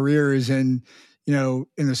second career is in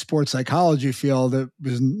the sports psychology field. It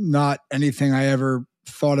was not anything I ever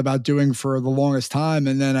thought about doing for the longest time.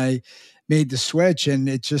 And then I made the switch and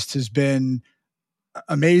it just has been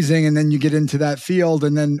amazing. And then you get into that field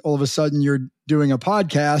and then all of a sudden you're doing a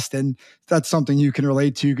podcast, and that's something you can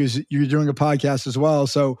relate to because you're doing a podcast as well.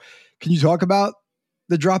 So can you talk about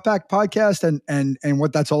the Drop Back podcast and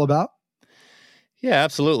what that's all about? Yeah,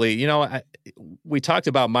 absolutely. We talked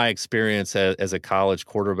about my experience as a college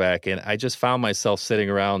quarterback, and I just found myself sitting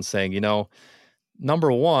around saying,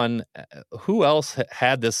 number one, who else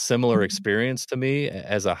had this similar experience to me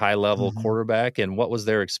as a high-level quarterback, and what was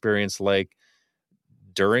their experience like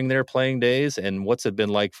during their playing days, and what's it been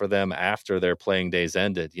like for them after their playing days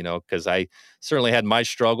ended, because I certainly had my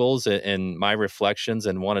struggles and my reflections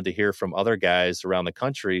and wanted to hear from other guys around the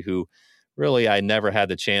country who really I never had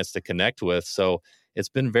the chance to connect with. So it's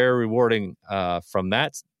been very rewarding from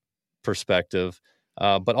that perspective.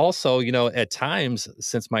 But also, at times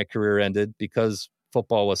since my career ended, because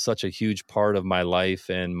football was such a huge part of my life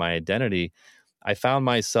and my identity, I found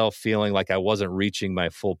myself feeling like I wasn't reaching my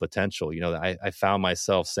full potential. I found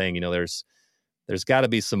myself saying, there's got to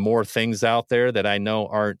be some more things out there that I know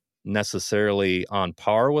aren't necessarily on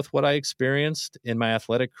par with what I experienced in my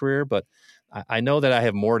athletic career, but I know that I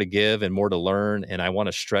have more to give and more to learn, and I want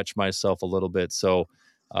to stretch myself a little bit. So,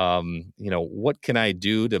 what can I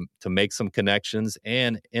do to make some connections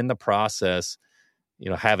and in the process,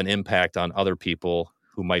 have an impact on other people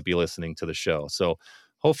who might be listening to the show. So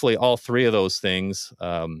hopefully all three of those things,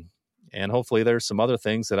 and hopefully there's some other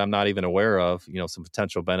things that I'm not even aware of, some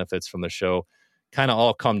potential benefits from the show kind of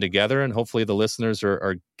all come together, and hopefully the listeners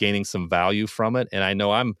are gaining some value from it. And I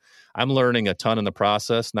know I'm learning a ton in the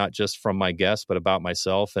process, not just from my guests, but about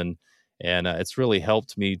myself. And it's really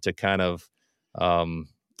helped me to kind of,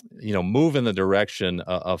 move in the direction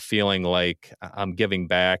of feeling like I'm giving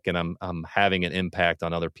back and I'm having an impact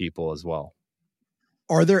on other people as well.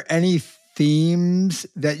 Are there any themes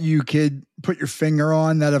that you could put your finger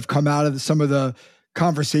on that have come out of some of the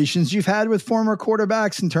conversations you've had with former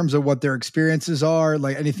quarterbacks in terms of what their experiences are?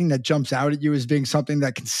 Like anything that jumps out at you as being something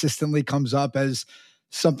that consistently comes up as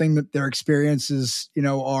something that their experiences,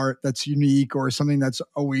 are that's unique, or something that's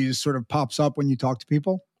always sort of pops up when you talk to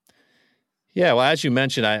people? Yeah, well, as you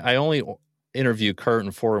mentioned, I only interview current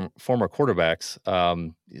and former quarterbacks.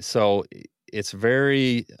 So it's a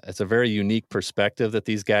very unique perspective that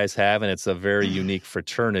these guys have, and it's a very unique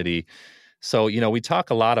fraternity. So, we talk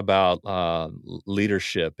a lot about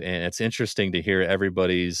leadership, and it's interesting to hear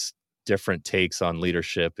everybody's different takes on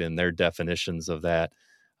leadership and their definitions of that.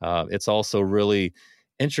 It's also really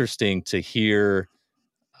interesting to hear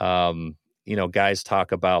guys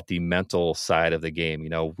talk about the mental side of the game.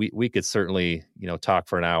 We could certainly, talk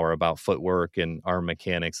for an hour about footwork and arm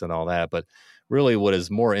mechanics and all that. But really what is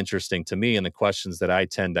more interesting to me and the questions that I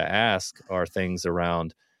tend to ask are things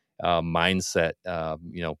around mindset,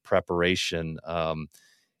 preparation.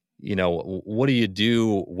 What do you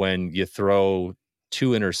do when you throw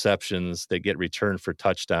 2 interceptions that get returned for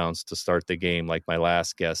touchdowns to start the game, like my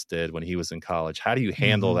last guest did when he was in college? How do you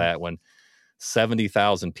handle that when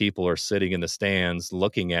 70,000 people are sitting in the stands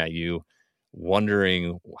looking at you,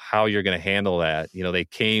 wondering how you're going to handle that? They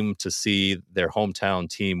came to see their hometown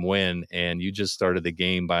team win, and you just started the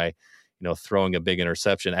game by, throwing a big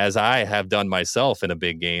interception, as I have done myself in a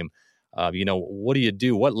big game. What do you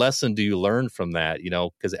do? What lesson do you learn from that?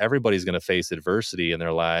 Because everybody's going to face adversity in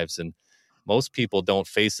their lives, and most people don't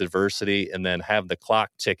face adversity and then have the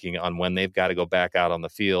clock ticking on when they've got to go back out on the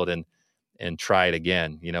field and try it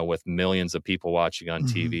again, with millions of people watching on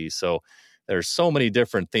TV. So there's so many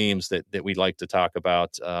different themes that we'd like to talk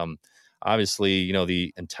about. Obviously,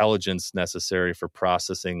 the intelligence necessary for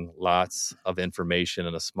processing lots of information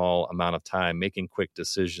in a small amount of time, making quick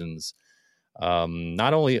decisions,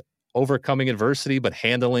 not only overcoming adversity, but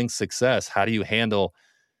handling success. How do you handle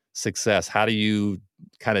success? How do you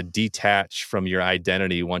kind of detach from your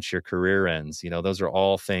identity once your career ends? Those are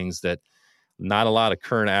all things that not a lot of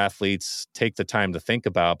current athletes take the time to think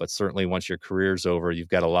about, but certainly once your career's over, you've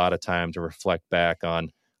got a lot of time to reflect back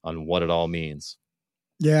on what it all means.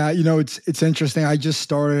 Yeah, it's interesting. I just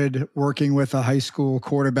started working with a high school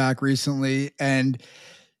quarterback recently, and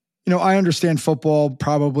I understand football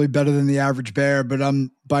probably better than the average bear, but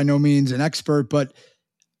I'm by no means an expert. But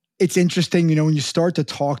it's interesting, when you start to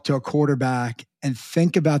talk to a quarterback and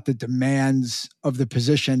think about the demands of the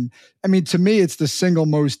position. I mean, to me, it's the single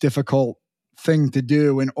most difficult thing to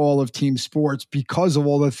do in all of team sports because of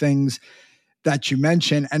all the things that you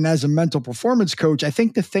mentioned. And as a mental performance coach, I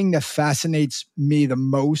think the thing that fascinates me the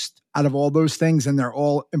most out of all those things, and they're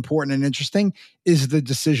all important and interesting, is the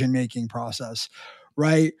decision-making process,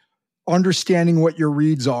 right? Understanding what your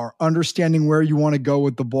reads are, understanding where you want to go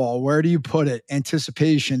with the ball, where do you put it,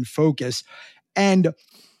 anticipation, focus. And,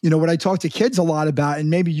 what I talk to kids a lot about, and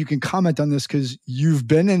maybe you can comment on this because you've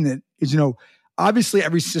been in it, is, obviously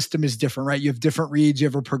every system is different, right? You have different reads, you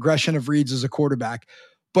have a progression of reads as a quarterback.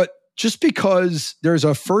 But just because there's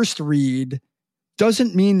a first read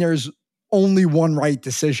doesn't mean there's only one right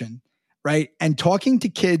decision, right? And talking to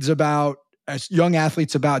kids about, as young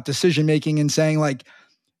athletes, about decision-making and saying like,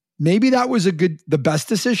 maybe that was the best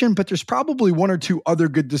decision, but there's probably 1 or 2 other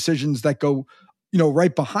good decisions that go,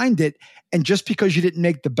 right behind it. And just because you didn't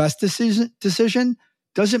make the best decision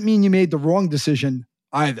doesn't mean you made the wrong decision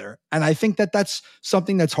either. And I think that that's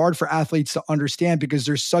something that's hard for athletes to understand because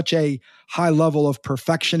there's such a high level of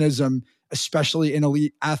perfectionism, especially in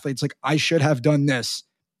elite athletes. Like, I should have done this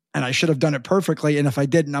and I should have done it perfectly. And if I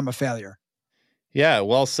didn't, I'm a failure. Yeah,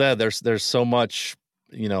 well said. There's so much,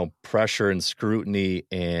 pressure and scrutiny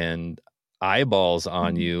and eyeballs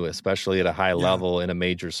on you, especially at a high level in a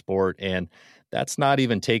major sport. And that's not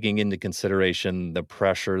even taking into consideration the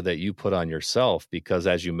pressure that you put on yourself, because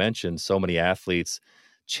as you mentioned, so many athletes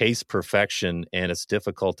chase perfection, and it's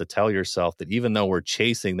difficult to tell yourself that even though we're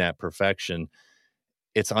chasing that perfection,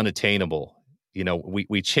 it's unattainable.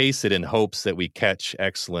 We chase it in hopes that we catch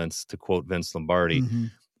excellence, to quote Vince Lombardi,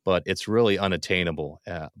 but it's really unattainable.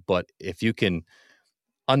 But if you can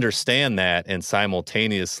understand that and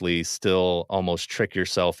simultaneously still almost trick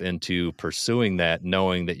yourself into pursuing that,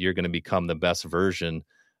 knowing that you're going to become the best version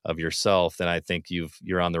of yourself, then I think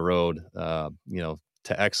you're on the road, to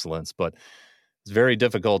excellence. But it's very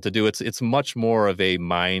difficult to do. It's much more of a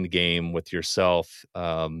mind game with yourself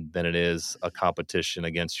than it is a competition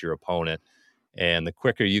against your opponent. And the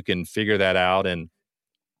quicker you can figure that out and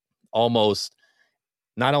almost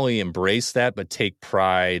not only embrace that, but take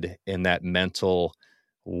pride in that mental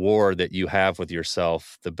war that you have with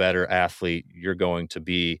yourself, the better athlete you're going to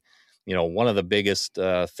be. One of the biggest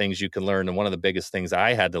things you can learn, and one of the biggest things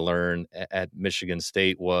I had to learn at Michigan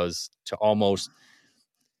State, was to almost,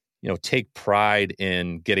 take pride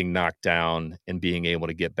in getting knocked down and being able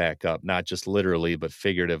to get back up, not just literally, but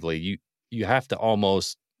figuratively. You have to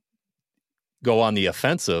almost go on the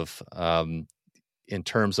offensive in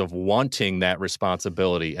terms of wanting that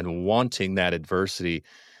responsibility and wanting that adversity,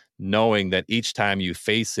 knowing that each time you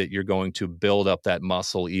face it, you're going to build up that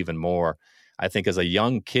muscle even more. I think as a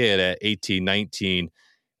young kid at 18, 19,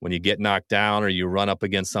 when you get knocked down or you run up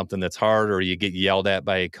against something that's hard or you get yelled at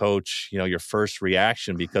by a coach, your first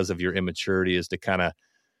reaction because of your immaturity is to kind of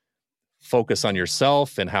focus on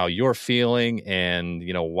yourself and how you're feeling and,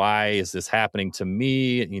 why is this happening to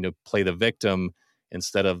me? Play the victim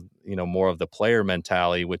instead of, more of the player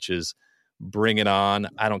mentality, which is bring it on.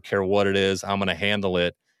 I don't care what it is. I'm going to handle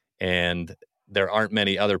it. And there aren't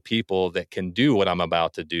many other people that can do what I'm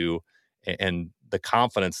about to do. And the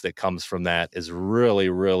confidence that comes from that is really,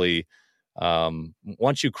 really,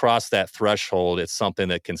 once you cross that threshold, it's something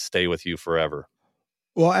that can stay with you forever.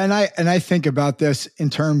 Well, and I think about this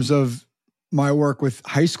in terms of my work with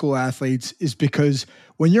high school athletes, is because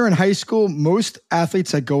when you're in high school, most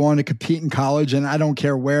athletes that go on to compete in college, and I don't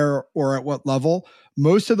care where or at what level,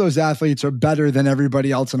 most of those athletes are better than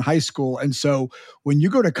everybody else in high school. And so when you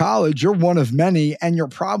go to college, you're one of many, and you're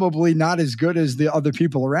probably not as good as the other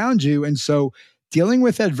people around you. And so dealing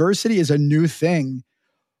with adversity is a new thing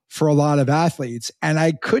for a lot of athletes. And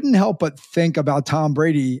I couldn't help but think about Tom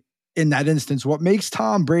Brady in that instance. What makes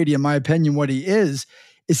Tom Brady, in my opinion, what he is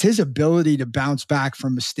his ability to bounce back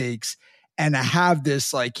from mistakes and to have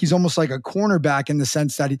this, like, he's almost like a cornerback in the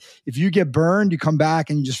sense that if you get burned, you come back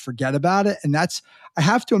and you just forget about it. And that's, I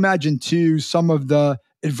have to imagine too, some of the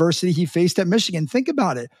adversity he faced at Michigan. Think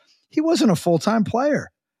about it. He wasn't a full-time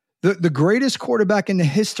player. The greatest quarterback in the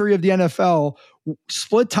history of the NFL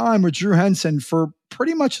split time with Drew Henson for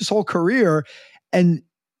pretty much his whole career. And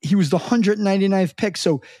he was the 199th pick.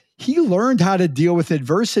 So he learned how to deal with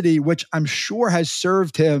adversity, which I'm sure has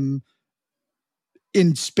served him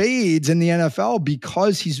in spades in the NFL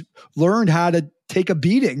because he's learned how to take a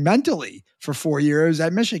beating mentally for 4 years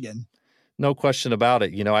at Michigan. No question about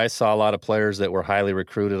it. I saw a lot of players that were highly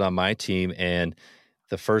recruited on my team, and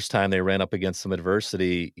the first time they ran up against some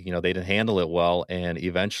adversity, they didn't handle it well and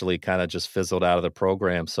eventually kind of just fizzled out of the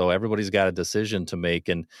program. So everybody's got a decision to make.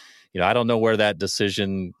 And, I don't know where that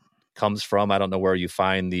decision comes from. I don't know where you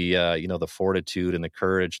find the, the fortitude and the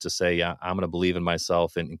courage to say, yeah, I'm going to believe in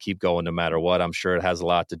myself and keep going no matter what. I'm sure it has a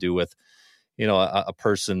lot to do with, a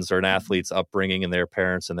person's or an athlete's upbringing and their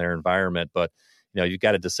parents and their environment. But, you've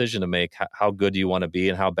got a decision to make. How good do you want to be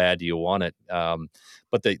and how bad do you want it?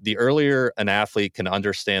 But the earlier an athlete can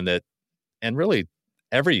understand that, and really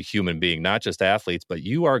every human being, not just athletes, but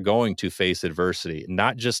you are going to face adversity,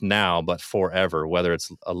 not just now, but forever, whether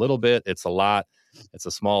it's a little bit, it's a lot, it's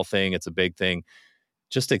a small thing, it's a big thing.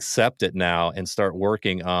 Just accept it now and start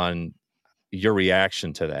working on your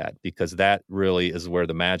reaction to that, because that really is where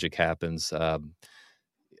the magic happens.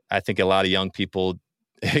 I think a lot of young people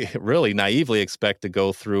really naively expect to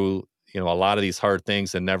go through, a lot of these hard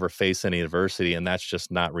things and never face any adversity, and that's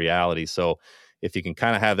just not reality. So if you can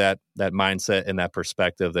kind of have that mindset and that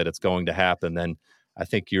perspective that it's going to happen, then I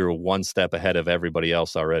think you're one step ahead of everybody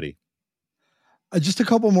else already. Just a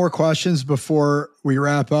couple more questions before we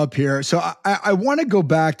wrap up here. So I want to go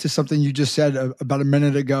back to something you just said about a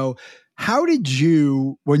minute ago. How did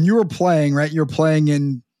you, when you were playing, right? You're playing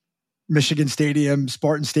in Michigan Stadium,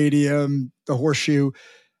 Spartan Stadium, the Horseshoe.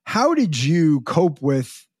 How did you cope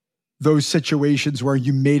with those situations where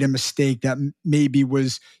you made a mistake that maybe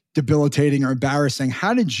was debilitating or embarrassing?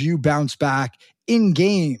 How did you bounce back in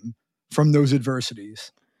game from those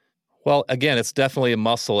adversities? Well, again, it's definitely a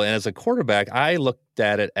muscle. And as a quarterback, I looked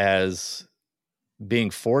at it as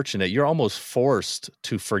being fortunate. You're almost forced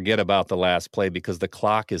to forget about the last play because the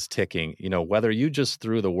clock is ticking. Whether you just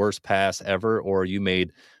threw the worst pass ever or you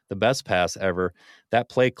made the best pass ever, that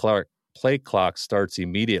play clock starts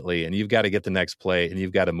immediately, and you've got to get the next play and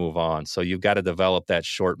you've got to move on. So you've got to develop that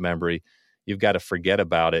short memory. You've got to forget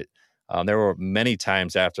about it. There were many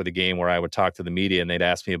times after the game where I would talk to the media and they'd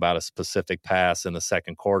ask me about a specific pass in the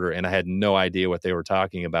second quarter, and I had no idea what they were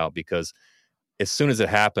talking about because as soon as it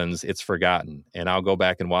happens, it's forgotten. And I'll go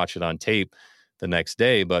back and watch it on tape the next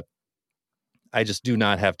day, but I just do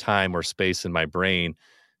not have time or space in my brain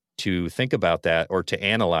to think about that or to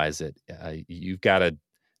analyze it. You've got to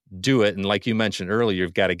do it. And like you mentioned earlier,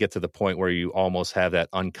 you've got to get to the point where you almost have that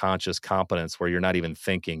unconscious competence where you're not even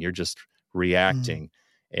thinking, you're just reacting.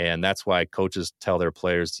 And that's why coaches tell their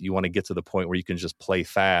players, you want to get to the point where you can just play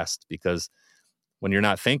fast, because when you're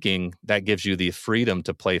not thinking, that gives you the freedom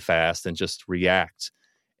to play fast and just react.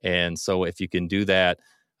 And so if you can do that,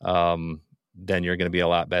 then you're going to be a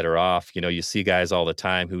lot better off. You see guys all the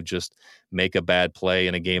time who just make a bad play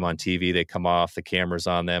in a game on TV. They come off, the camera's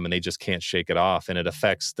on them, and they just can't shake it off, and it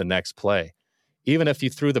affects the next play. Even if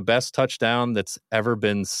you threw the best touchdown that's ever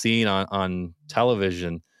been seen on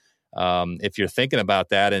television, if you're thinking about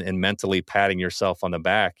that and mentally patting yourself on the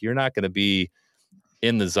back, you're not going to be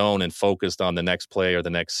in the zone and focused on the next play or the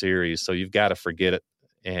next series. So you've got to forget it.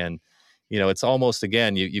 And, it's almost,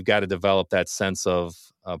 again, you've got to develop that sense of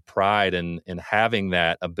pride in having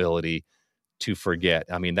that ability to forget.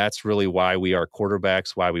 I mean, that's really why we are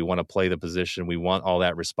quarterbacks, why we want to play the position. We want all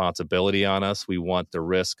that responsibility on us. We want the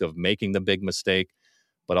risk of making the big mistake,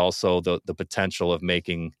 but also the potential of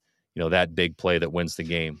making, that big play that wins the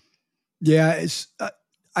game. Yeah,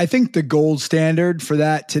 I think the gold standard for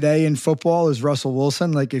that today in football is Russell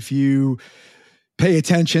Wilson. Like, if you pay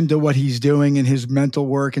attention to what he's doing in his mental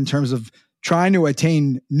work in terms of trying to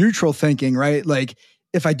attain neutral thinking, right? Like,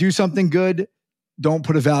 if I do something good, don't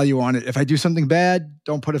put a value on it. If I do something bad,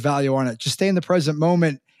 don't put a value on it. Just stay in the present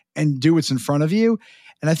moment and do what's in front of you.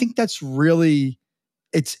 And I think that's really,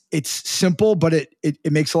 it's simple, but it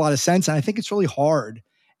makes a lot of sense. And I think it's really hard.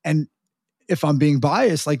 And if I'm being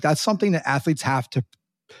biased, like, that's something that athletes have to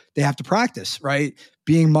practice, right?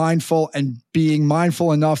 Being mindful and being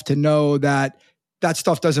mindful enough to know that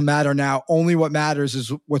stuff doesn't matter now. Only what matters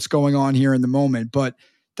is what's going on here in the moment. But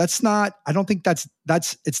I don't think it's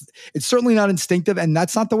certainly not instinctive, and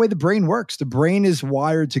that's not the way the brain works. The brain is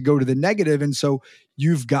wired to go to the negative. And so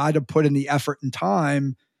you've got to put in the effort and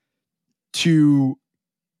time to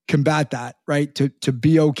combat that, right? To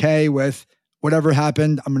be okay with whatever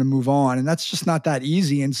happened, I'm going to move on. And that's just not that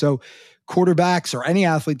easy. And so quarterbacks or any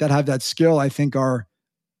athlete that have that skill, I think, are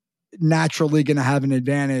naturally going to have an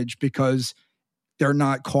advantage because they're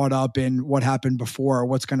not caught up in what happened before or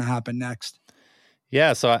what's going to happen next.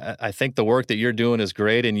 Yeah, so I think the work that you're doing is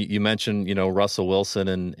great. And you mentioned, Russell Wilson,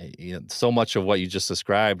 and so much of what you just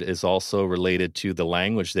described is also related to the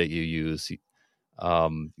language that you use.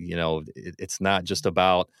 It's not just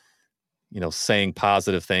about, saying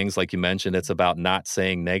positive things like you mentioned. It's about not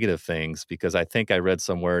saying negative things, because I think I read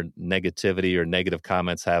somewhere negativity or negative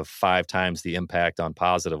comments have 5 times the impact on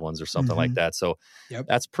positive ones or something like that. So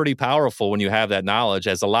That's pretty powerful when you have that knowledge,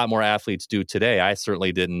 as a lot more athletes do today. I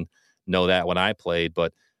certainly didn't know that when I played,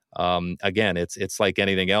 but again, it's like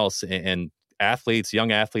anything else. And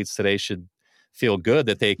young athletes today should feel good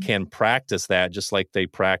that they can practice that, just like they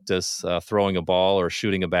practice throwing a ball or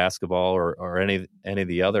shooting a basketball or any of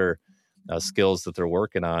the other skills that they're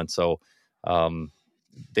working on. So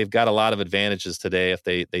they've got a lot of advantages today if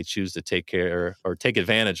they choose to take care or take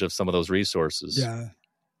advantage of some of those resources. Yeah.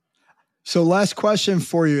 So last question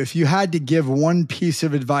for you. If you had to give one piece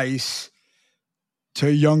of advice to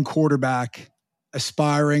a young quarterback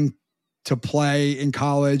aspiring to play in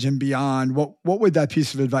college and beyond, what would that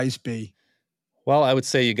piece of advice be? Well, I would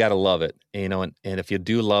say you got to love it, and if you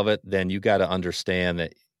do love it, then you got to understand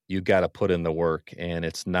that you got to put in the work, and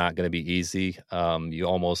it's not going to be easy. You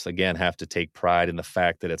almost, again, have to take pride in the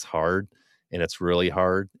fact that it's hard, and it's really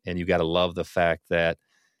hard, and you got to love the fact that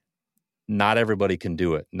not everybody can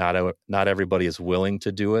do it. Not everybody is willing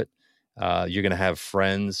to do it. You're going to have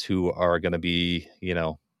friends who are going to be,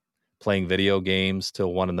 playing video games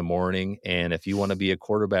till 1 a.m. And if you want to be a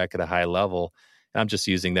quarterback at a high level, and I'm just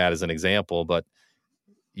using that as an example, but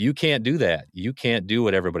you can't do that. You can't do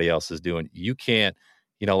what everybody else is doing. You can't,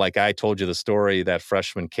 like I told you the story, that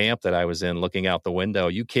freshman camp that I was in looking out the window,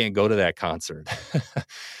 you can't go to that concert.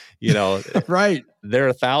 Right. There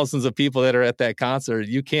are thousands of people that are at that concert.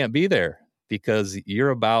 You can't be there because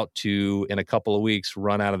you're about to, in a couple of weeks,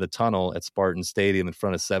 run out of the tunnel at Spartan Stadium in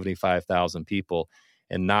front of 75,000 people.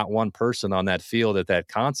 And not one person on that field at that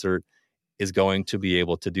concert is going to be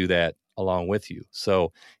able to do that along with you.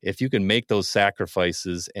 So if you can make those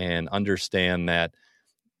sacrifices and understand that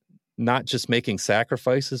not just making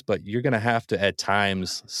sacrifices, but you're going to have to at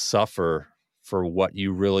times suffer for what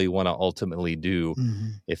you really want to ultimately do. Mm-hmm.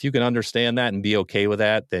 If you can understand that and be okay with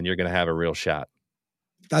that, then you're going to have a real shot.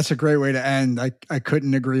 That's a great way to end. I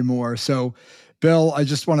couldn't agree more. So, Bill, I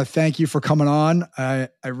just want to thank you for coming on. I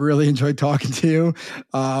really enjoyed talking to you.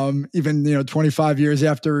 Even 25 years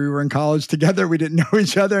after we were in college together, we didn't know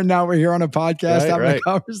each other, and now we're here on a podcast having a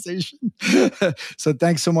conversation. So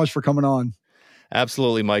thanks so much for coming on.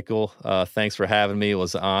 Absolutely, Michael. Thanks for having me. It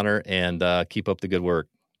was an honor, and keep up the good work.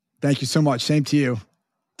 Thank you so much. Same to you.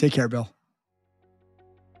 Take care, Bill.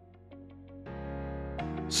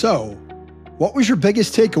 So, what was your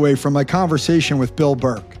biggest takeaway from my conversation with Bill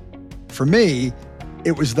Burke? For me,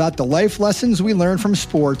 it was that the life lessons we learn from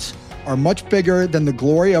sports are much bigger than the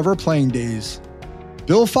glory of our playing days.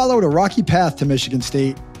 Bill followed a rocky path to Michigan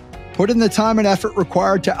State, put in the time and effort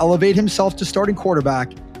required to elevate himself to starting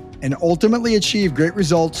quarterback, and ultimately achieve great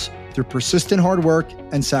results through persistent hard work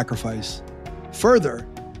and sacrifice. Further,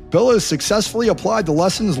 Bill has successfully applied the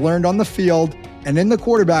lessons learned on the field and in the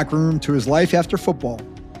quarterback room to his life after football.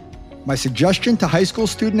 My suggestion to high school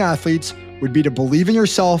student athletes would be to believe in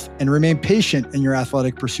yourself and remain patient in your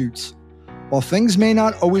athletic pursuits. While things may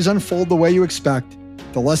not always unfold the way you expect,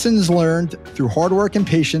 the lessons learned through hard work and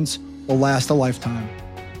patience will last a lifetime.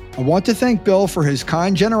 I want to thank Bill for his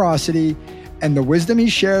kind generosity and the wisdom he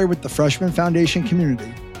shared with the Freshman Foundation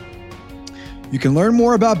community. You can learn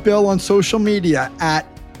more about Bill on social media at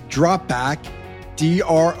Dropback,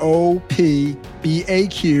 DROPBAQ,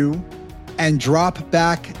 and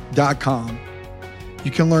dropback.com.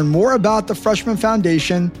 You can learn more about the Freshman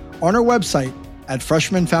Foundation on our website at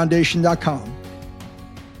freshmanfoundation.com.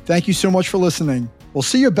 Thank you so much for listening. We'll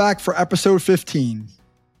see you back for episode 15.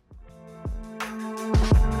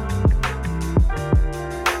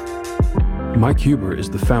 Mike Huber is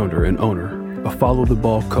the founder and owner of Follow the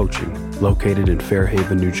Ball Coaching, located in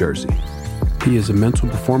Fairhaven, New Jersey. He is a mental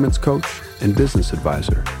performance coach and business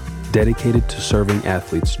advisor dedicated to serving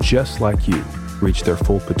athletes just like you reach their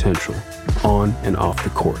full potential on and off the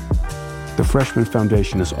court. The Freshman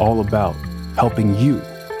Foundation is all about helping you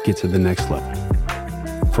get to the next level.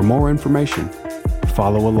 For more information,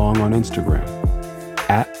 follow along on Instagram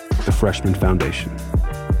at the Freshman Foundation.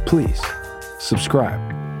 Please subscribe,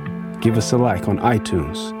 give us a like on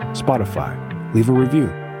iTunes, Spotify, leave a review,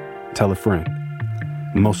 tell a friend.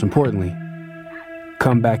 Most importantly,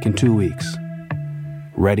 come back in 2 weeks,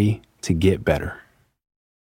 ready to get better.